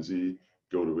X, Y, and Z.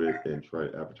 Go to it and try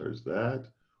to advertise that.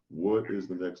 What is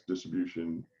the next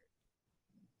distribution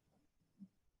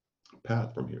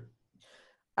path from here?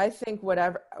 I think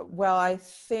whatever, well, I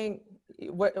think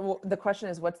what the question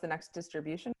is, what's the next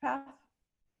distribution path?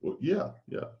 Well, yeah.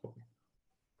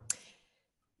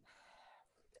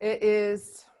 It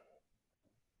is,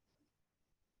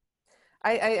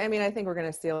 I mean, I think we're going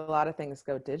to see a lot of things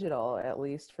go digital, at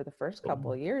least for the first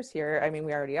couple of years here. I mean,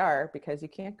 we already are, because you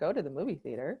can't go to the movie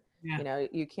theater. Yeah. You know,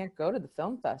 you can't go to the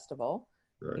film festival.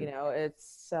 Right. You know,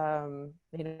 it's,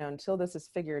 you know, until this is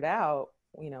figured out,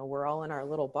 you know, we're all in our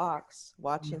little box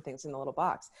watching things in the little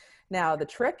box. Now, the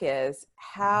trick is,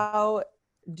 how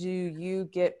do you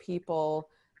get people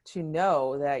to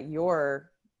know that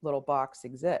your little box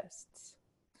exists?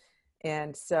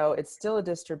 And so it's still a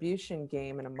distribution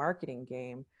game and a marketing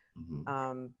game,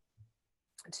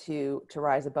 to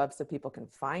rise above so people can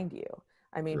find you.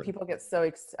 I mean, Right. people get so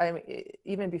I mean,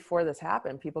 even before this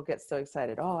happened, people get so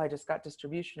excited. Oh, I just got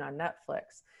distribution on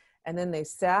Netflix. And then they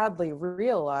sadly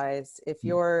realize, if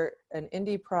you're an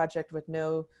indie project with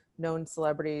no known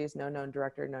celebrities, no known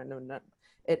director, no,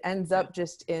 it ends up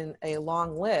just in a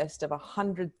long list of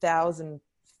 100,000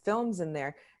 films in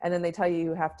there. And then they tell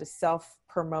you have to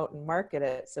self-promote and market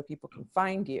it so people can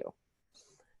find you.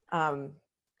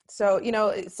 So, you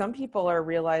know, some people are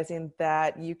realizing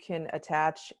that you can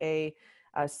attach a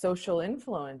social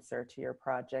influencer to your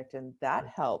project, and that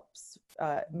helps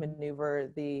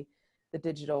maneuver the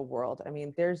digital world. I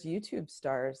mean, there's YouTube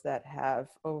stars that have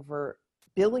over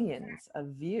billions of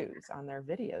views on their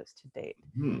videos to date.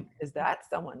 Is that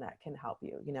someone that can help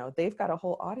you? You know, they've got a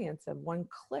whole audience of one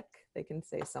click. They can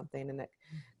say something and it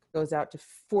goes out to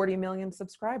 40 million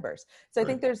subscribers. So I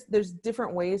think there's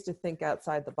different ways to think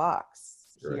outside the box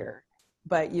here,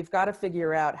 but you've got to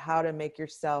figure out how to make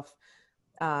yourself,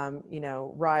 you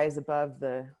know, rise above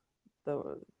the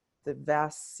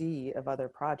vast sea of other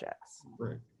projects.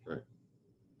 Right.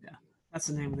 Yeah, that's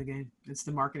the name of the game. It's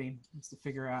the marketing. It's to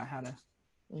figure out how to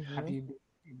have you.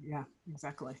 Yeah,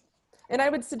 exactly. And I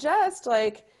would suggest,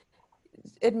 like,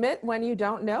 admit when you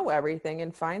don't know everything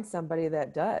and find somebody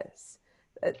that does.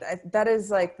 That is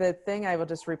like the thing I will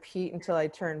just repeat until I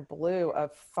turn blue,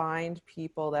 of find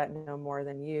people that know more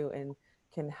than you and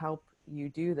can help you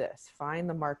do this. Find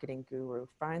the marketing guru,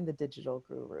 find the digital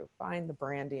guru, find the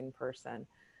branding person.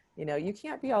 You know, you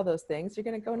can't be all those things. You're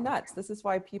going to go nuts. This is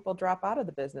why people drop out of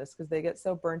the business, because they get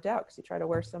so burnt out because you try to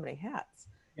wear so many hats.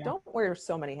 Yeah. Don't wear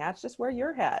so many hats. Just wear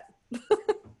your hat.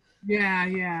 Yeah.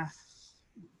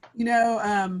 You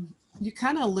know, you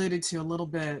kind of alluded to a little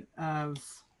bit of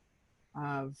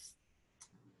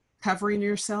covering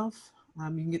yourself. You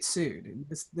can get sued, and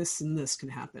this can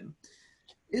happen.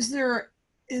 Is there,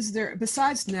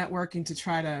 besides networking to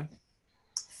try to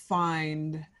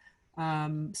find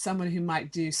someone who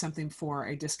might do something for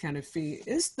a discounted fee,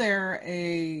 is there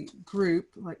a group,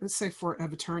 like let's say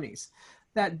of attorneys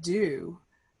that do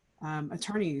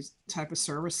attorneys type of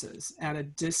services at a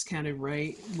discounted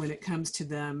rate when it comes to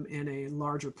them in a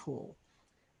larger pool?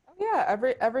 Yeah,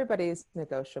 everybody's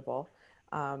negotiable.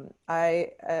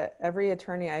 Every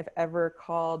attorney I've ever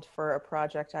called for a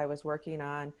project I was working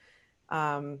on,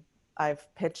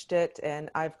 I've pitched it,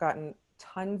 and I've gotten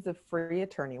tons of free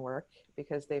attorney work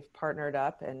because they've partnered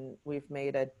up, and we've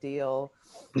made a deal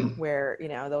where, you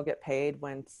know, they'll get paid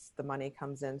once the money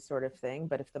comes in, sort of thing.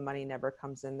 But if the money never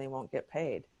comes in, they won't get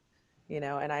paid, you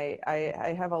know. And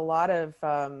I have a lot of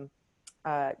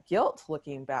guilt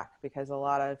looking back, because a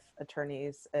lot of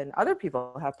attorneys and other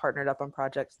people have partnered up on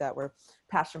projects that were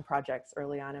passion projects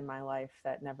early on in my life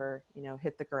that never, you know,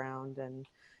 hit the ground, and,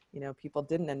 you know, people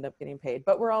didn't end up getting paid,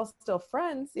 but we're all still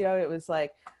friends. You know, it was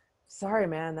like, sorry,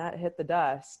 man, that hit the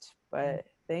dust, but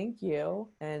thank you.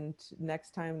 And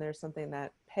next time there's something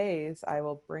that pays, I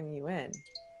will bring you in.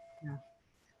 Yeah.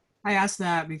 I asked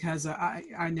that because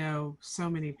I know so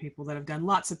many people that have done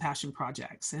lots of passion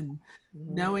projects, and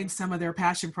knowing some of their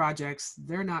passion projects,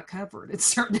 they're not covered in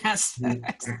certain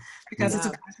aspects because it's a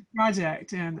passion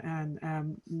project,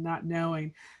 and not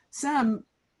knowing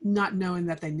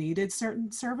that they needed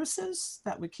certain services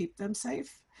that would keep them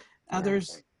safe.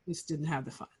 Others just didn't have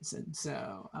the funds. And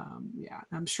so, yeah,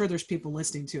 I'm sure there's people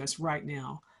listening to us right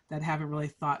now that haven't really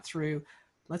thought through,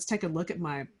 let's take a look at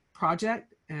my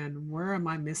project and where am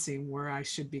I missing where I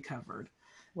should be covered.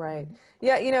 Right.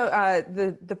 Yeah. You know,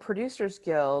 the Producers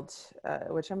Guild,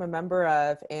 which I'm a member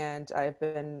of, and I've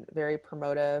been very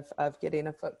promotive of getting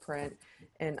a footprint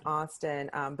in Austin.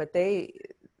 But they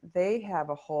have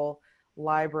a whole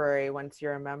library, once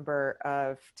you're a member,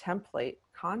 of template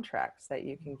contracts that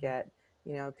you can get,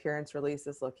 you know, appearance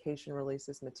releases, location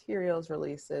releases, materials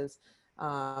releases,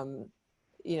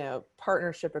 you know,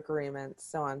 partnership agreements,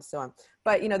 so on, so on.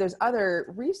 But, you know, there's other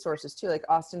resources too, like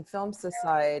Austin Film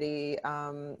Society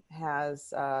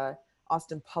has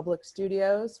Austin Public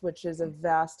Studios, which is a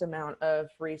vast amount of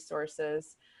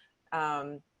resources.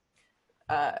 We're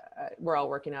all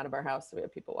working out of our house, so we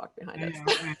have people walk behind us.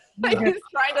 Like he's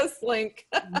trying to slink.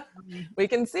 We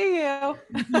can see you.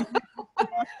 The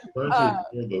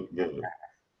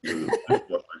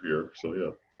stuff right here, so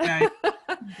yeah.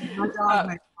 My dog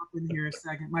might walk in here a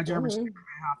second. My German Shepherd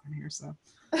may hop in here, so.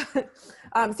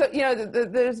 So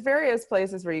there's various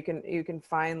places where you can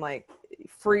find like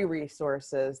free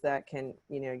resources that can,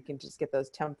 you can just get those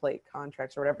template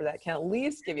contracts or whatever that can at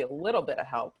least give you a little bit of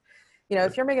help.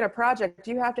 If you're making a project,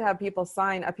 you have to have people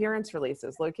sign appearance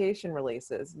releases, location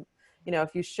releases.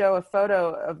 If you show a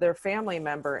photo of their family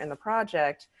member in the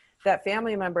project, that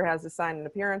family member has to sign an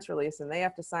appearance release, and they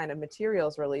have to sign a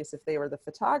materials release if they were the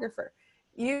photographer.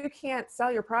 You can't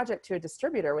sell your project to a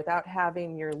distributor without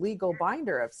having your legal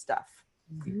binder of stuff.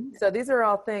 Mm-hmm. So these are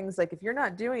all things like, if you're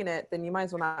not doing it, then you might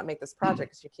as well not make this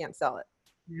project because you can't sell it.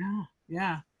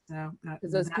 Yeah. So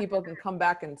because those people can come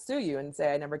back and sue you and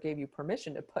say, I never gave you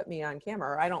permission to put me on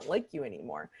camera, or I don't like you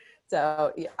anymore.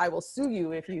 So I will sue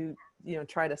you if you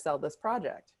try to sell this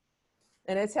project.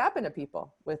 And it's happened to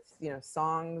people with,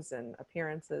 songs and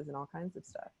appearances and all kinds of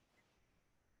stuff.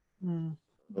 Mm.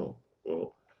 Oh,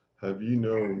 well, have you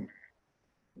known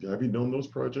those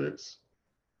projects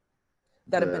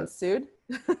that have been sued?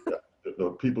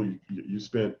 The people you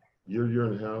spent year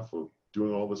and a half of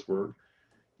doing all this work,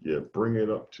 bring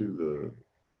it up to the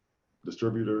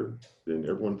distributor, then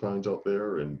everyone finds out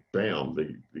there, and bam,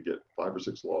 they get 5 or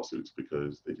 6 lawsuits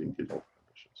because they didn't get all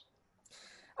permissions.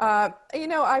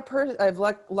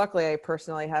 Luckily, I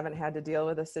personally haven't had to deal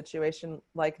with a situation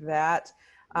like that.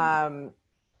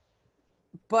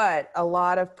 But a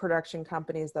lot of production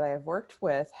companies that I have worked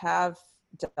with have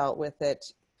dealt with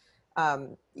it.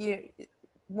 When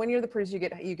you're the producer,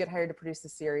 you get hired to produce the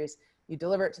series, you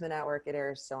deliver it to the network, it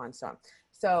airs, so on, so on.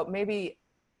 So maybe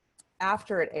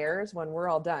after it airs, when we're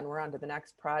all done, we're on to the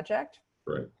next project.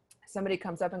 Right. Somebody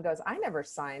comes up and goes, I never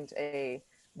signed a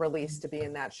release to be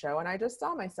in that show, and I just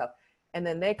saw myself. And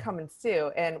then they come and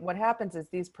sue. And what happens is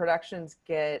these productions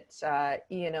get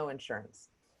E&O insurance,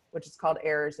 which is called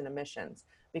errors and omissions,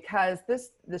 because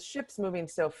the ship's moving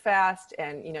so fast,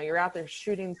 and you're out there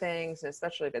shooting things, and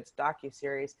especially if it's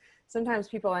docuseries, sometimes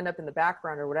people end up in the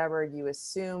background or whatever. You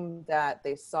assume that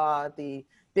they saw the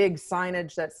big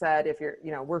signage that said, if you're,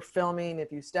 we're filming,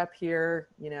 if you step here,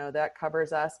 that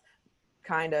covers us,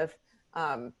 kind of.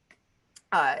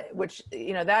 Which,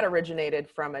 that originated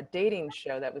from a dating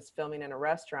show that was filming in a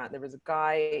restaurant. There was a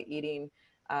guy eating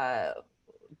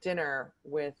dinner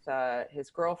with his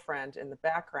girlfriend in the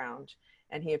background,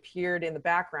 and he appeared in the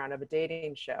background of a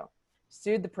dating show,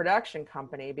 sued the production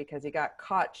company because he got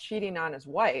caught cheating on his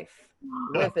wife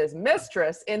with his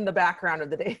mistress in the background of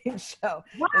the dating show.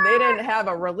 What? And they didn't have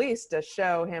a release to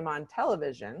show him on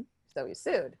television, so he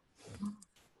sued.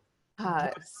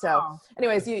 So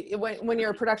anyways, when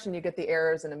you're a production, you get the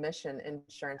errors and omission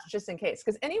insurance just in case,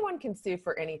 because anyone can sue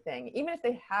for anything, even if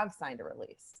they have signed a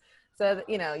release. So,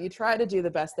 you try to do the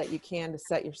best that you can to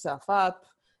set yourself up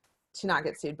to not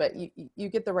get sued, but you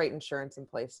get the right insurance in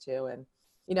place too. And,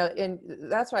 and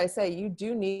that's why I say you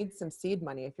do need some seed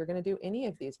money. If you're going to do any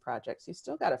of these projects, you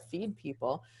still got to feed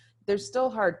people. There's still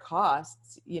hard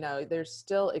costs, there's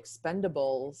still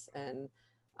expendables and,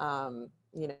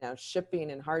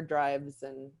 shipping and hard drives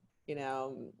and,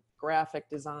 graphic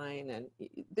design, and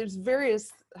there's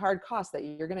various hard costs that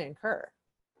you're going to incur.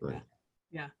 Right.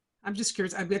 Yeah. I'm just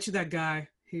curious. I bet you that guy,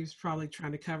 he's probably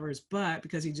trying to cover his butt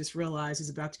because he just realized he's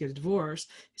about to get a divorce.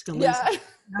 He's going to lose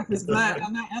his butt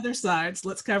on that other side. So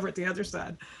let's cover it the other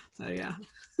side. So yeah.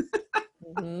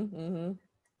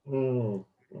 Oh.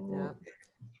 Yeah.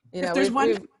 If there's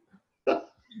one.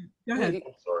 Go ahead. I'm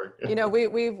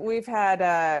we've sorry. we've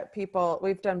had people,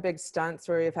 we've done big stunts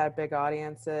where we've had big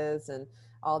audiences, and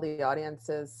all the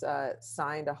audiences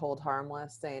signed a hold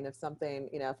harmless, saying if something,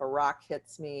 if a rock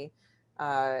hits me,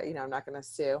 I'm not going to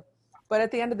sue. But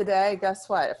at the end of the day, guess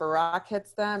what? If a rock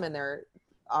hits them and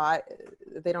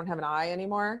they don't have an eye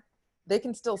anymore, they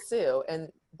can still sue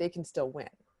and they can still win.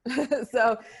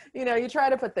 So, you try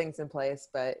to put things in place,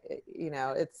 but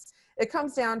it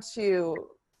comes down to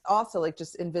also like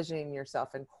just envisioning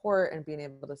yourself in court and being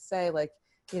able to say like,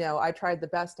 I tried the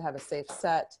best to have a safe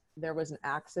set. There was an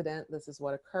accident. This is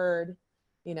what occurred.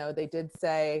 They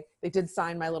did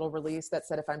sign my little release that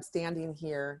said, if I'm standing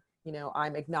here,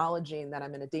 I'm acknowledging that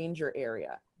I'm in a danger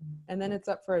area. And then it's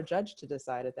up for a judge to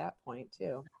decide at that point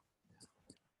too.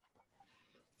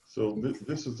 So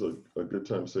this is a good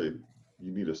time to say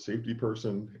you need a safety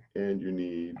person and you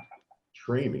need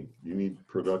training. You need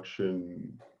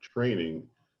production training,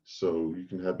 so you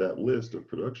can have that list of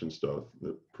production stuff,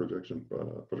 the production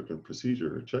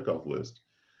procedure checkoff list.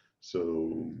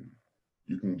 So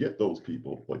you can get those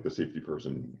people, like the safety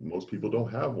person. Most people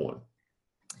don't have one,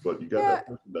 but you got that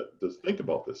person that does think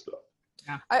about this stuff.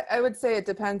 Yeah. I would say it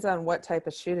depends on what type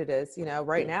of shoot it is.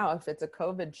 Right now, if it's a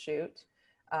COVID shoot,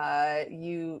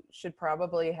 you should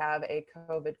probably have a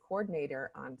COVID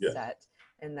coordinator on Yes. set.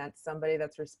 And that's somebody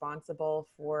that's responsible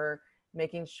for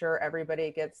making sure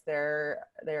everybody gets their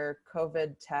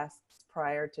COVID tests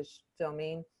prior to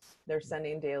filming. They're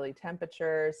sending daily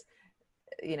temperatures.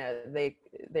 You know,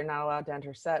 they're not allowed to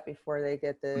enter set before they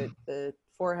get the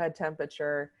forehead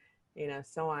temperature, you know,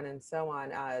 so on and so on.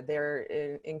 They're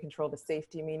in control of a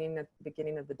safety meeting at the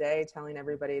beginning of the day, telling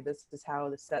everybody this is how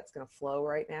the set's going to flow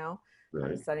right now,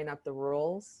 Right. setting up the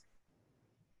rules.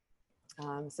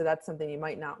 So that's something you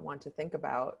might not want to think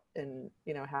about, and,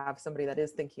 you know, have somebody that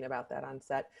is thinking about that on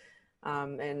set.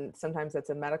 And sometimes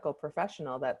that's a medical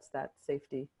professional that's that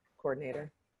safety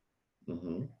coordinator.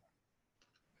 Mm-hmm.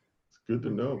 It's good to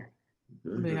know.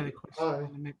 Very Somebody had a good.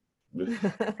 question.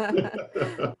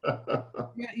 Hi.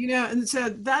 Yeah, you know, and so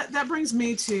that brings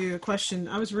me to a question.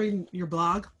 I was reading your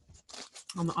blog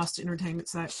on the Austin Entertainment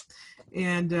site,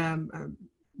 and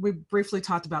we briefly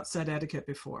talked about set etiquette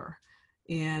before.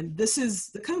 And this is,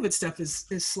 the COVID stuff is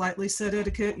slightly set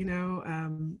etiquette, you know,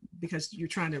 because you're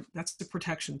trying to, that's the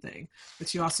protection thing.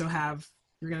 But you also have,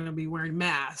 you're going to be wearing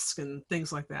masks and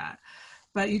things like that.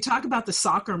 But you talk about the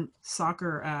soccer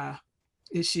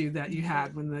issue that you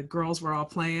had when the girls were all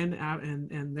playing out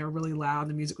and they're really loud,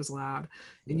 the music was loud,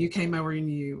 and you came over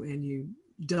and you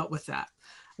dealt with that.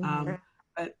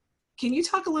 But can you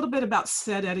talk a little bit about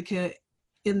set etiquette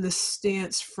in the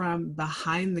stance from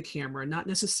behind the camera, not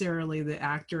necessarily the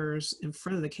actors in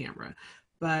front of the camera,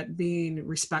 but being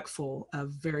respectful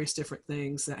of various different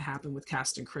things that happen with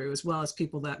cast and crew, as well as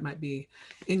people that might be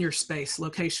in your space,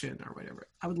 location, or whatever?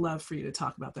 I would love for you to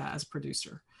talk about that as a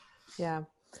producer. Yeah.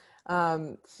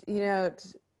 You know,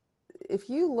 if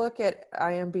you look at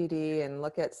IMDb and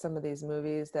look at some of these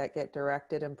movies that get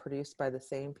directed and produced by the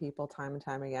same people time and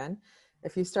time again,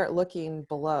 if you start looking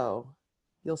below,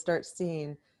 you'll start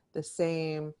seeing the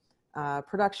same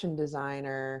production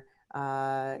designer,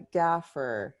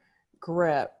 gaffer,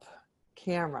 grip,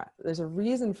 camera. There's a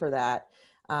reason for that.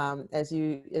 As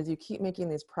you keep making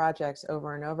these projects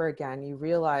over and over again, you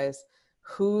realize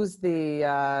who's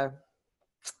the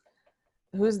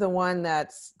one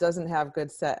that doesn't have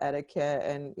good set etiquette,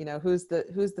 and, you know, who's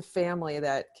the family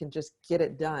that can just get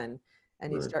it done,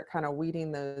 and you start kind of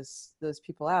weeding those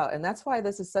people out. And that's why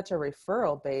this is such a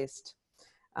referral based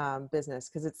business,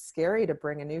 because it's scary to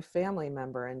bring a new family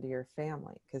member into your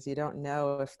family, because you don't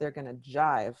know if they're going to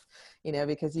jive, you know,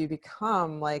 because you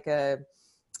become like a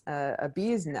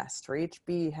bee's nest where each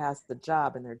bee has the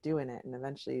job and they're doing it, and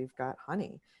eventually you've got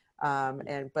honey.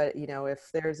 But you know, if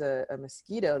there's a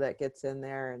mosquito that gets in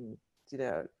there and, you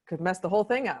know, could mess the whole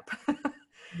thing up.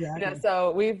 Yeah. You know,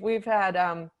 so we've had,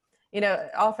 you know,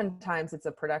 oftentimes it's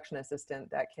a production assistant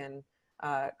that can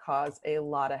cause a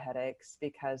lot of headaches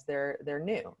because they're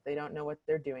new. They don't know what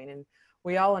they're doing. And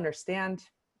we all understand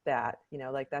that, you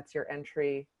know, like that's your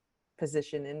entry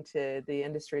position into the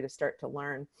industry to start to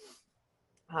learn.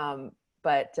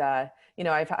 But you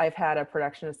know, I've had a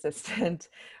production assistant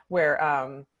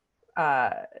where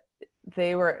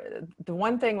they were, the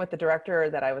one thing with the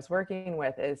director that I was working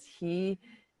with is he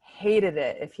hated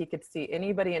it if he could see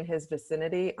anybody in his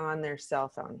vicinity on their cell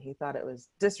phone. He thought it was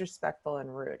disrespectful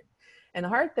and rude. And the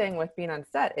hard thing with being on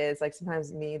set is, like,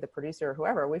 sometimes me, the producer, or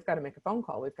whoever, we've got to make a phone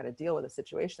call. We've got to deal with a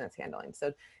situation that's handling.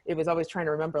 So it was always trying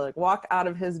to remember, like, walk out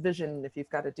of his vision if you've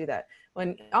got to do that.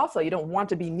 When also, you don't want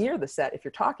to be near the set if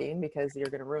you're talking, because you're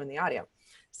going to ruin the audio.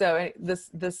 So this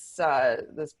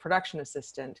production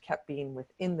assistant kept being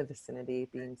within the vicinity,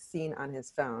 being seen on his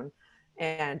phone.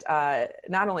 And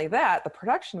not only that, the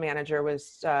production manager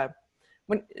was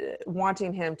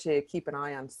wanting him to keep an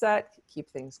eye on set, keep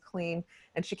things clean.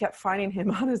 And she kept finding him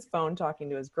on his phone talking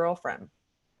to his girlfriend.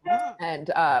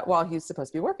 And while he's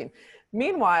supposed to be working.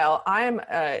 Meanwhile, I'm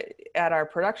at our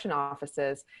production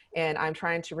offices, and I'm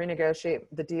trying to renegotiate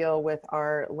the deal with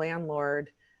our landlord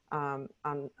on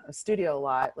a studio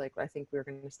lot. Like, I think we were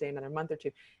going to stay another month or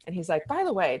two. And he's like, by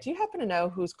the way, do you happen to know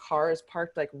whose car is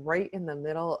parked like right in the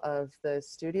middle of the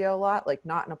studio lot, like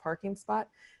not in a parking spot?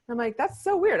 And I'm like, that's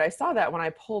so weird. I saw that when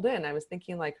I pulled in. I was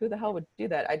thinking, like, who the hell would do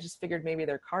that? I just figured maybe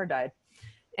their car died.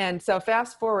 And so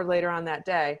fast forward later on that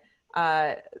day,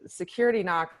 security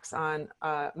knocks on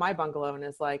my bungalow and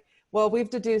is like, well, we've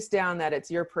deduced down that it's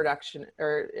your production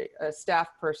or a staff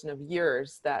person of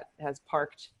yours that has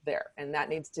parked there, and that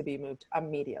needs to be moved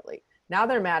immediately. Now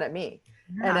they're mad at me.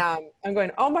 Yeah. And I'm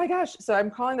going, oh my gosh. So I'm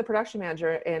calling the production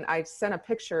manager, and I sent a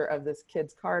picture of this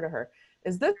kid's car to her.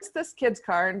 Is this kid's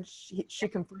car? And she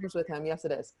confirms with him, yes,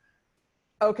 it is.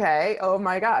 Okay, oh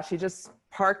my gosh, he just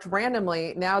parked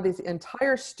randomly. Now this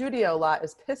entire studio lot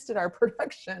is pissed at our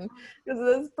production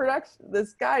because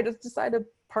this guy just decided to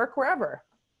park wherever.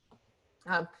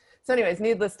 So anyways,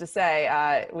 needless to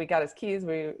say, we got his keys,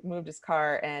 we moved his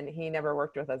car, and he never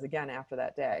worked with us again after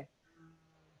that day.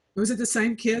 Was it the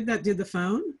same kid that did the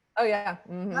phone? Oh yeah.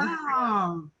 Mm-hmm.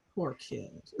 Oh, poor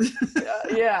kid.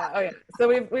 Yeah. Oh yeah. So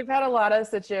we've had a lot of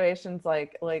situations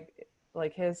like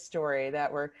his story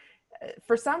that were,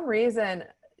 for some reason,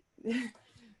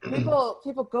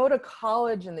 people go to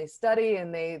college and they study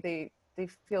and they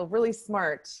feel really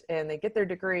smart and they get their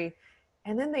degree,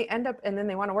 and then they end up, and then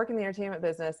they want to work in the entertainment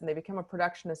business and they become a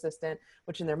production assistant,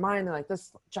 which in their mind they're like,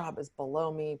 this job is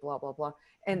below me, blah blah blah,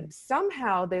 and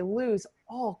somehow they lose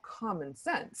all common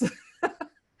sense.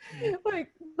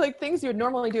 like things you would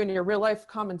normally do in your real life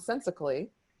commonsensically,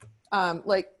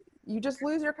 like you just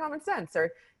lose your common sense.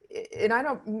 Or, and I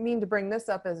don't mean to bring this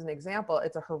up as an example,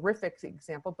 it's a horrific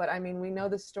example, but I mean, we know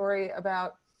the story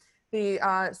about the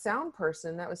sound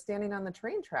person that was standing on the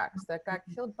train tracks that got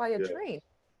killed by a train.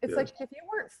 It's like, if you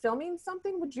weren't filming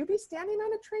something, would you be standing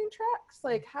on a train tracks?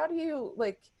 Like, how do you,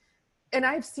 like, and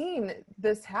I've seen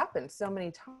this happen so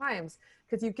many times,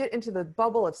 because you get into the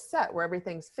bubble of set where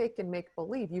everything's fake and make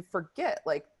believe. You forget,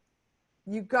 like,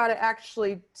 you got to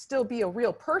actually still be a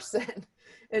real person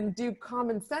and do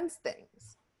common sense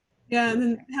things. Yeah, and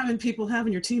then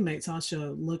having your teammates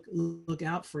also look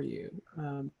out for you.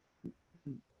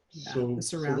 So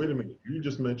wait a minute. You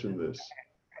just mentioned this.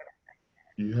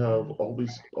 You have all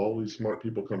these smart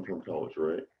people come from college,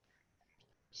 right?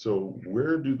 So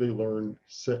where do they learn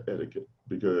set etiquette?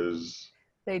 Because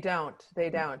they don't.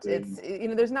 It's,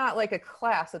 there's not like a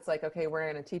class. It's like, okay, we're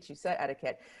going to teach you set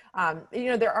etiquette.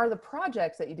 There are the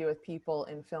projects that you do with people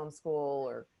in film school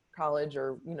or college,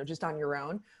 or, just on your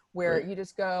own, where you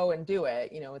just go and do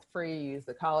it, with free, use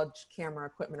the college camera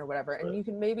equipment or whatever. And you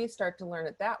can maybe start to learn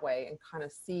it that way and kind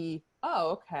of see,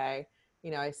 oh, okay,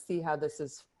 I see how this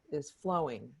is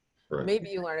flowing. Right. Maybe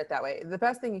you learn it that way. The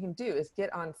best thing you can do is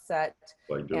get on set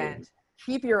and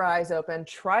keep your eyes open,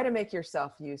 try to make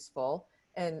yourself useful,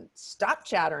 and stop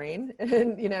chattering,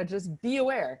 and, just be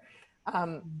aware.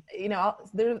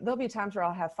 There'll be times where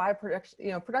I'll have 5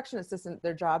 production assistant,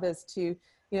 their job is to,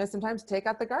 sometimes take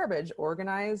out the garbage,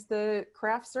 organize the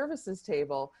craft services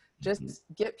table, just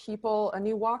get people a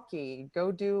new walkie,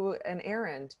 go do an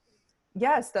errand.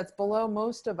 Yes, that's below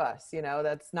most of us.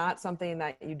 That's not something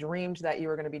that you dreamed that you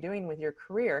were going to be doing with your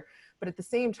career. But at the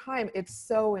same time, it's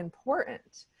so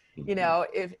important.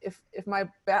 If my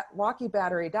walkie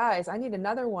battery dies, I need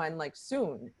another one like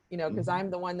soon, because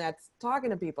I'm the one that's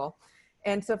talking to people.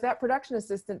 And so if that production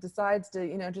assistant decides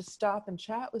to, just stop and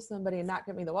chat with somebody and not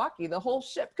get me the walkie, the whole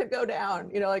ship could go down.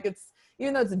 It's,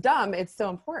 even though it's dumb, it's so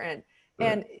important.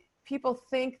 Right. And people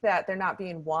think that they're not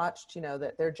being watched,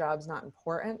 that their job's not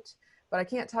important. But I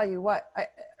can't tell you what, I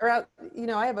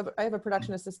have a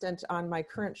production assistant on my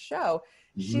current show.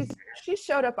 She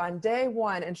showed up on day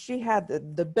 1 and she had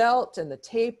the belt and the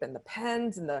tape and the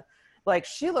pens and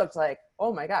she looked like,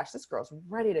 oh my gosh, this girl's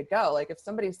ready to go. Like, if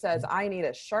somebody says, I need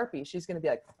a Sharpie, she's going to be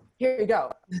like, here you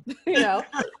go,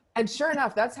 And sure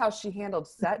enough, that's how she handled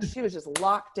set. She was just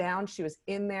locked down. She was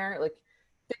in there,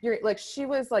 she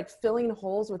was like filling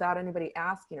holes without anybody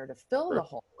asking her to fill the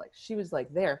hole. Like, she was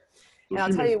like there. So and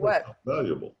I'll tell you what,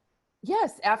 valuable.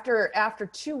 Yes. After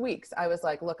 2 weeks, I was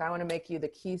like, look, I want to make you the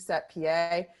key set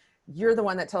PA. You're the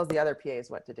one that tells the other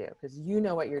PAs what to do, because you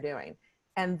know what you're doing.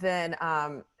 And then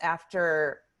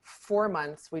after 4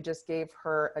 months, we just gave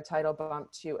her a title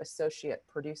bump to associate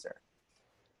producer.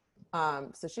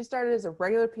 So she started as a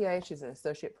regular PA. She's an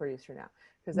associate producer now,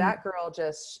 because that girl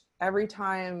just, every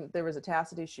time there was a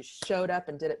task to do, she showed up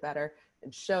and did it better,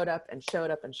 and showed up and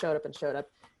showed up and showed up and showed up.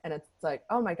 And it's like,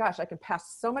 oh my gosh, I can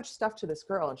pass so much stuff to this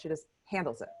girl, and she just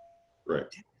handles it. Right.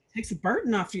 It takes a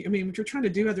burden off you. I mean, if you're trying to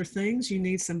do other things, you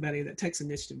need somebody that takes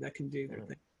initiative that can do their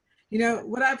thing.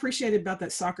 What I appreciated about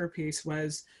that soccer piece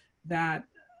was that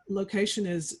location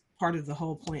is part of the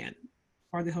whole plan,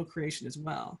 part of the whole creation as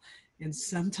well. And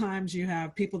sometimes you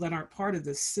have people that aren't part of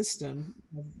the system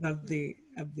of the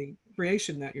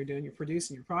creation that you're doing, you're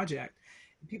producing your project.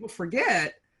 And people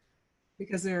forget,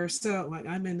 because they're so like,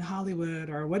 I'm in Hollywood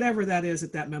or whatever that is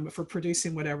at that moment for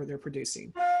producing whatever they're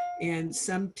producing. And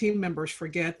some team members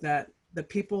forget that the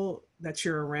people that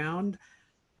you're around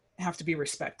have to be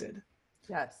respected.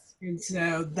 Yes. And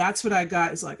so that's what I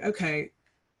got, is like, okay,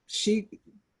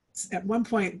 at one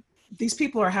point, these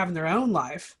people are having their own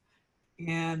life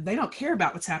and they don't care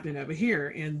about what's happening over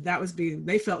here. And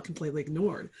they felt completely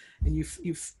ignored. And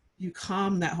you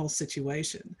calm that whole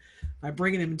situation by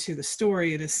bringing them into the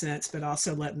story in a sense, but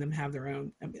also letting them have their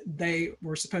own. I mean, they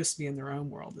were supposed to be in their own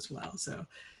world as well. So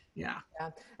Yeah.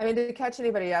 Yeah. I mean, to catch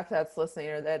anybody up that's listening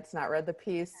or that's not read the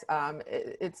piece,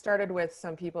 it started with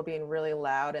some people being really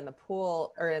loud in the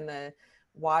pool or in the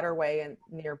waterway and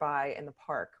nearby in the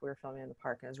park. We were filming in the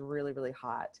park and it was really, really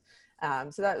hot.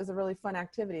 So that was a really fun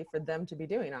activity for them to be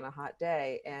doing on a hot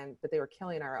day. But they were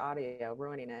killing our audio,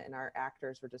 ruining it. And our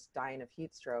actors were just dying of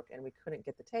heat stroke and we couldn't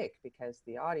get the take because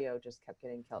the audio just kept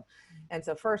getting killed. And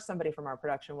so first somebody from our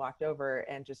production walked over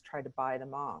and just tried to buy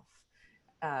them off.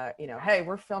 You know, hey,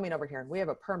 we're filming over here and we have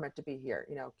a permit to be here.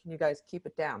 You know, can you guys keep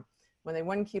it down? When they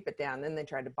wouldn't keep it down, then they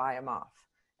tried to buy them off.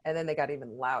 And then they got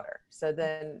even louder. So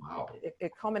then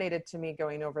it culminated to me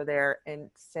going over there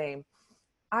and saying,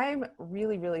 I'm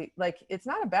really, really, like, it's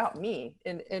not about me.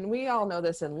 And we all know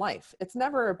this in life. It's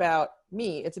never about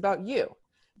me. It's about you.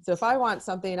 So if I want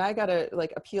something, I got to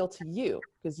like appeal to you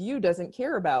because you doesn't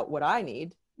care about what I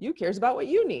need. You cares about what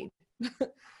you need.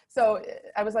 So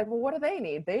I was like, well, what do they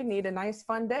need? They need a nice,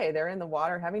 fun day. They're in the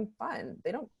water having fun.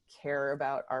 They don't care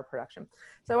about our production.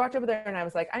 So I walked over there and I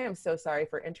was like, I am so sorry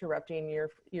for interrupting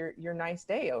your nice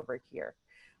day over here.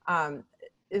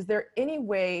 Is there any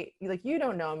way, like, you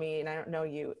don't know me and I don't know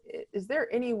you. Is there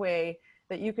any way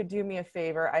that you could do me a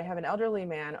favor? I have an elderly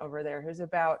man over there who's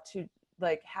about to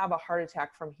like have a heart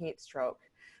attack from heat stroke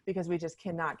because we just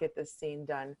cannot get this scene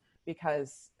done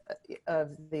because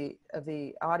of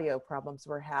the audio problems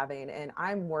we're having, and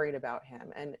I'm worried about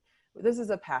him. And this is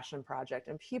a passion project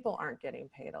and people aren't getting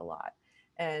paid a lot.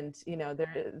 And you know,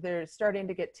 they're starting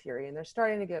to get teary and they're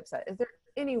starting to get upset. Is there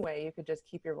any way you could just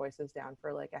keep your voices down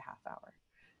for like a half hour?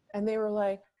 And they were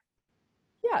like,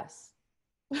 yes.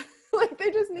 Like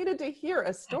they just needed to hear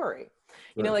a story.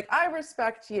 You know, like, I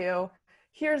respect you.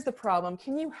 Here's the problem.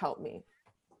 Can you help me?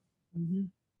 Mm-hmm.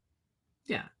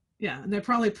 Yeah. Yeah. And they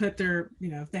probably put their, you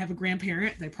know, if they have a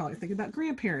grandparent, they probably think about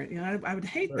grandparent. You know, I would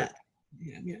hate that.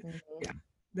 Yeah. Yeah. Mm-hmm. Yeah.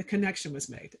 The connection was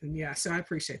made. And yeah, so I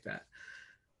appreciate that.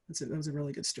 That was a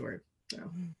really good story.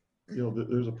 So, you know,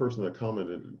 there's a person that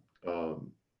commented,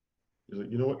 he's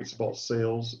like, you know what? It's about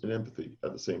sales and empathy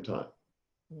at the same time.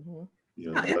 Mm-hmm.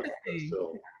 You know,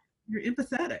 so, you're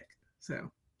empathetic. So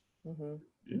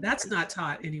that's not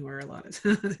taught anywhere a lot of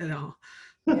times at all.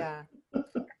 Yeah.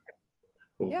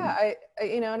 Yeah, I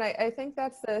you know, and I think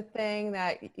that's the thing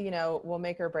that, you know, will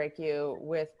make or break you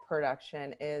with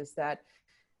production is that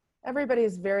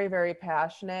everybody's very, very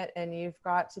passionate and you've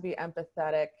got to be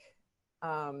empathetic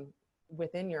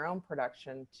within your own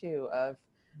production too, of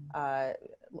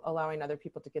allowing other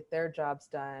people to get their jobs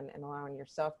done and allowing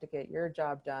yourself to get your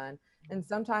job done. And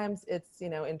sometimes it's, you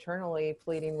know, internally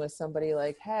pleading with somebody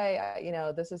like, hey, you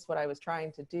know, this is what I was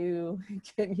trying to do.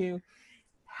 Can you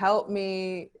help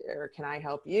me, or can I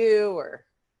help you? Or,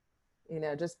 you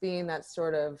know, just being that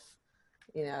sort of,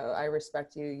 you know, I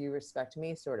respect you, you respect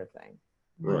me sort of thing.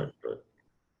 Right.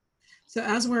 So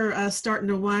as we're starting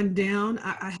to wind down,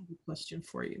 I have a question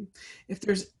for you. If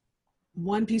there's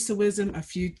one piece of wisdom, a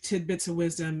few tidbits of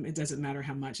wisdom, it doesn't matter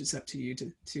how much, it's up to you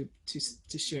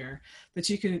to share, that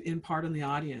you can impart on the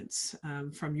audience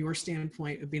from your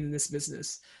standpoint of being in this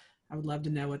business, I would love to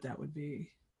know what that would be.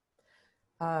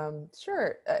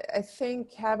 Sure. I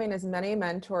think having as many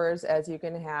mentors as you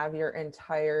can have your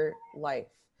entire life,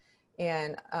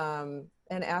 and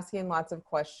asking lots of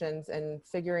questions and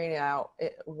figuring out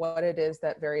what it is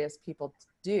that various people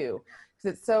do.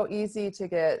 Because it's so easy to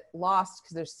get lost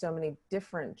because there's so many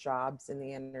different jobs in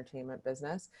the entertainment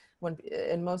business.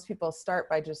 And most people start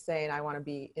by just saying, I want to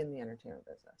be in the entertainment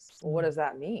business. Well, what does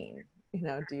that mean? You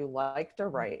know, do you like to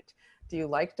write? Do you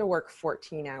like to work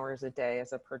 14 hours a day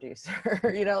as a producer?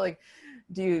 You know, like,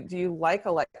 do you like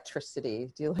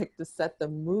electricity? Do you like to set the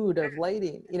mood of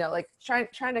lighting? You know, like trying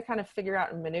to kind of figure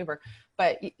out and maneuver.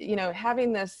 But, you know,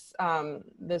 having this,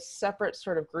 this separate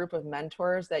sort of group of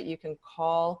mentors that you can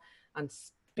call on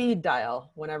speed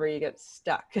dial whenever you get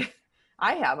stuck.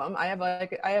 I have them. I have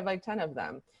like 10 of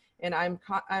them, and I'm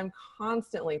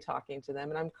constantly talking to them,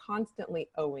 and I'm constantly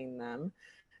owing them,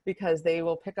 because they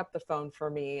will pick up the phone for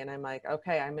me and I'm like,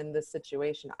 okay, I'm in this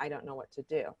situation. I don't know what to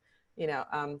do. You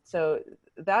know, so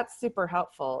that's super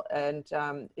helpful. And,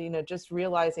 you know, just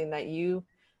realizing that you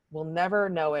will never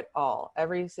know it all.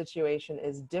 Every situation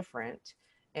is different.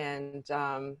 And,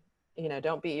 you know,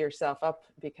 don't beat yourself up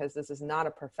because this is not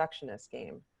a perfectionist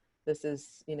game. This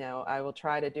is, you know, I will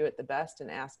try to do it the best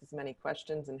and ask as many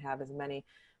questions and have as many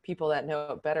people that know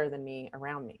it better than me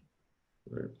around me.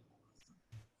 Right.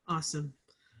 Awesome.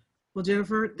 Well,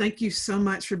 Jennifer, thank you so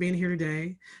much for being here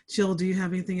today. Jill, do you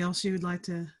have anything else you would like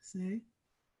to say?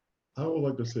 I would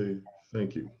like to say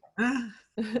thank you.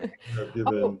 I've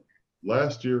given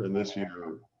last year and this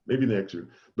year, maybe next year,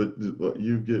 but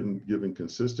you've given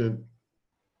consistent,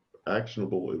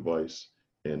 actionable advice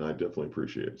and I definitely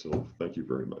appreciate it. So thank you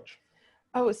very much.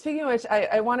 Oh, speaking of which,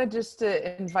 I wanted just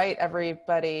to invite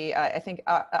everybody. I think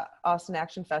Austin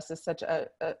Action Fest is such a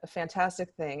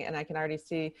fantastic thing, and I can already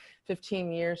see 15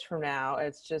 years from now,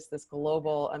 it's just this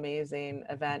global, amazing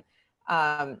event.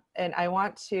 And I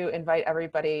want to invite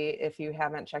everybody, if you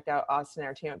haven't checked out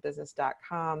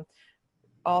austenentertainmentbusiness.com,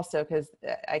 also, because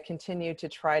I continue to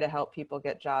try to help people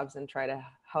get jobs and try to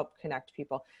help connect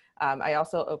people. I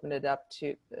also opened it up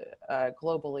to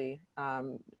globally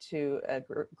to a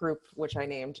group which I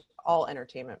named All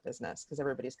Entertainment Business, because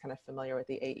everybody's kind of familiar with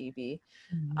the AEB.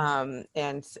 Mm-hmm.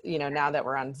 And you know, now that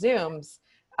we're on Zooms,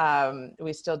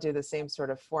 we still do the same sort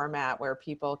of format where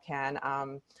people can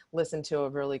listen to a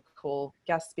really cool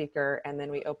guest speaker, and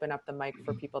then we open up the mic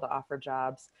for people to offer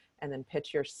jobs, and then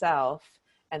pitch yourself.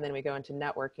 And then we go into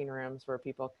networking rooms where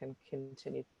people can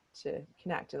continue to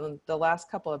connect. And the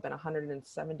last couple have been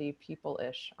 170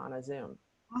 people-ish on a Zoom.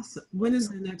 Awesome. When is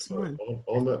the next one?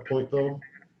 On that point, though,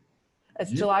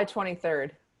 It's July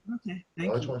 23rd. Okay,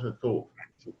 thank you. Cool.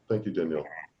 So thank you, Danielle.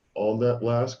 On that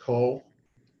last call,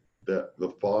 that the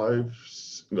 5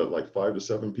 to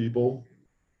 7 people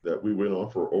that we went on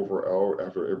for over an hour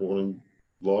after everyone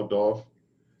logged off,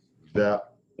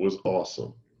 that was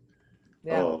awesome.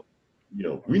 Yeah. You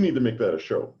know, we need to make that a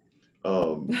show.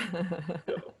 Yeah,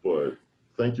 but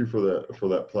thank you for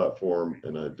that platform,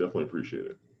 and I definitely appreciate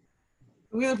it.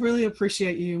 We really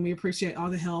appreciate you, and we appreciate all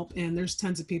the help. And there's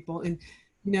tons of people, and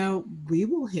you know, we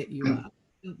will hit you up.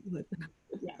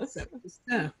 Yeah, so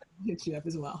we'll hit you up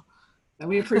as well. So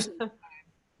we appreciate it.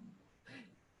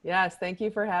 Yes, thank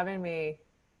you for having me.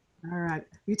 All right,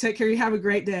 you take care. You have a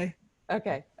great day.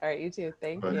 Okay. All right, you too.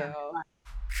 Thank Bye. you. Bye.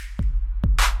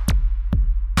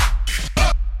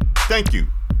 Thank you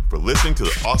for listening to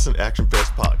the Austin Action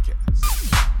Fest podcast.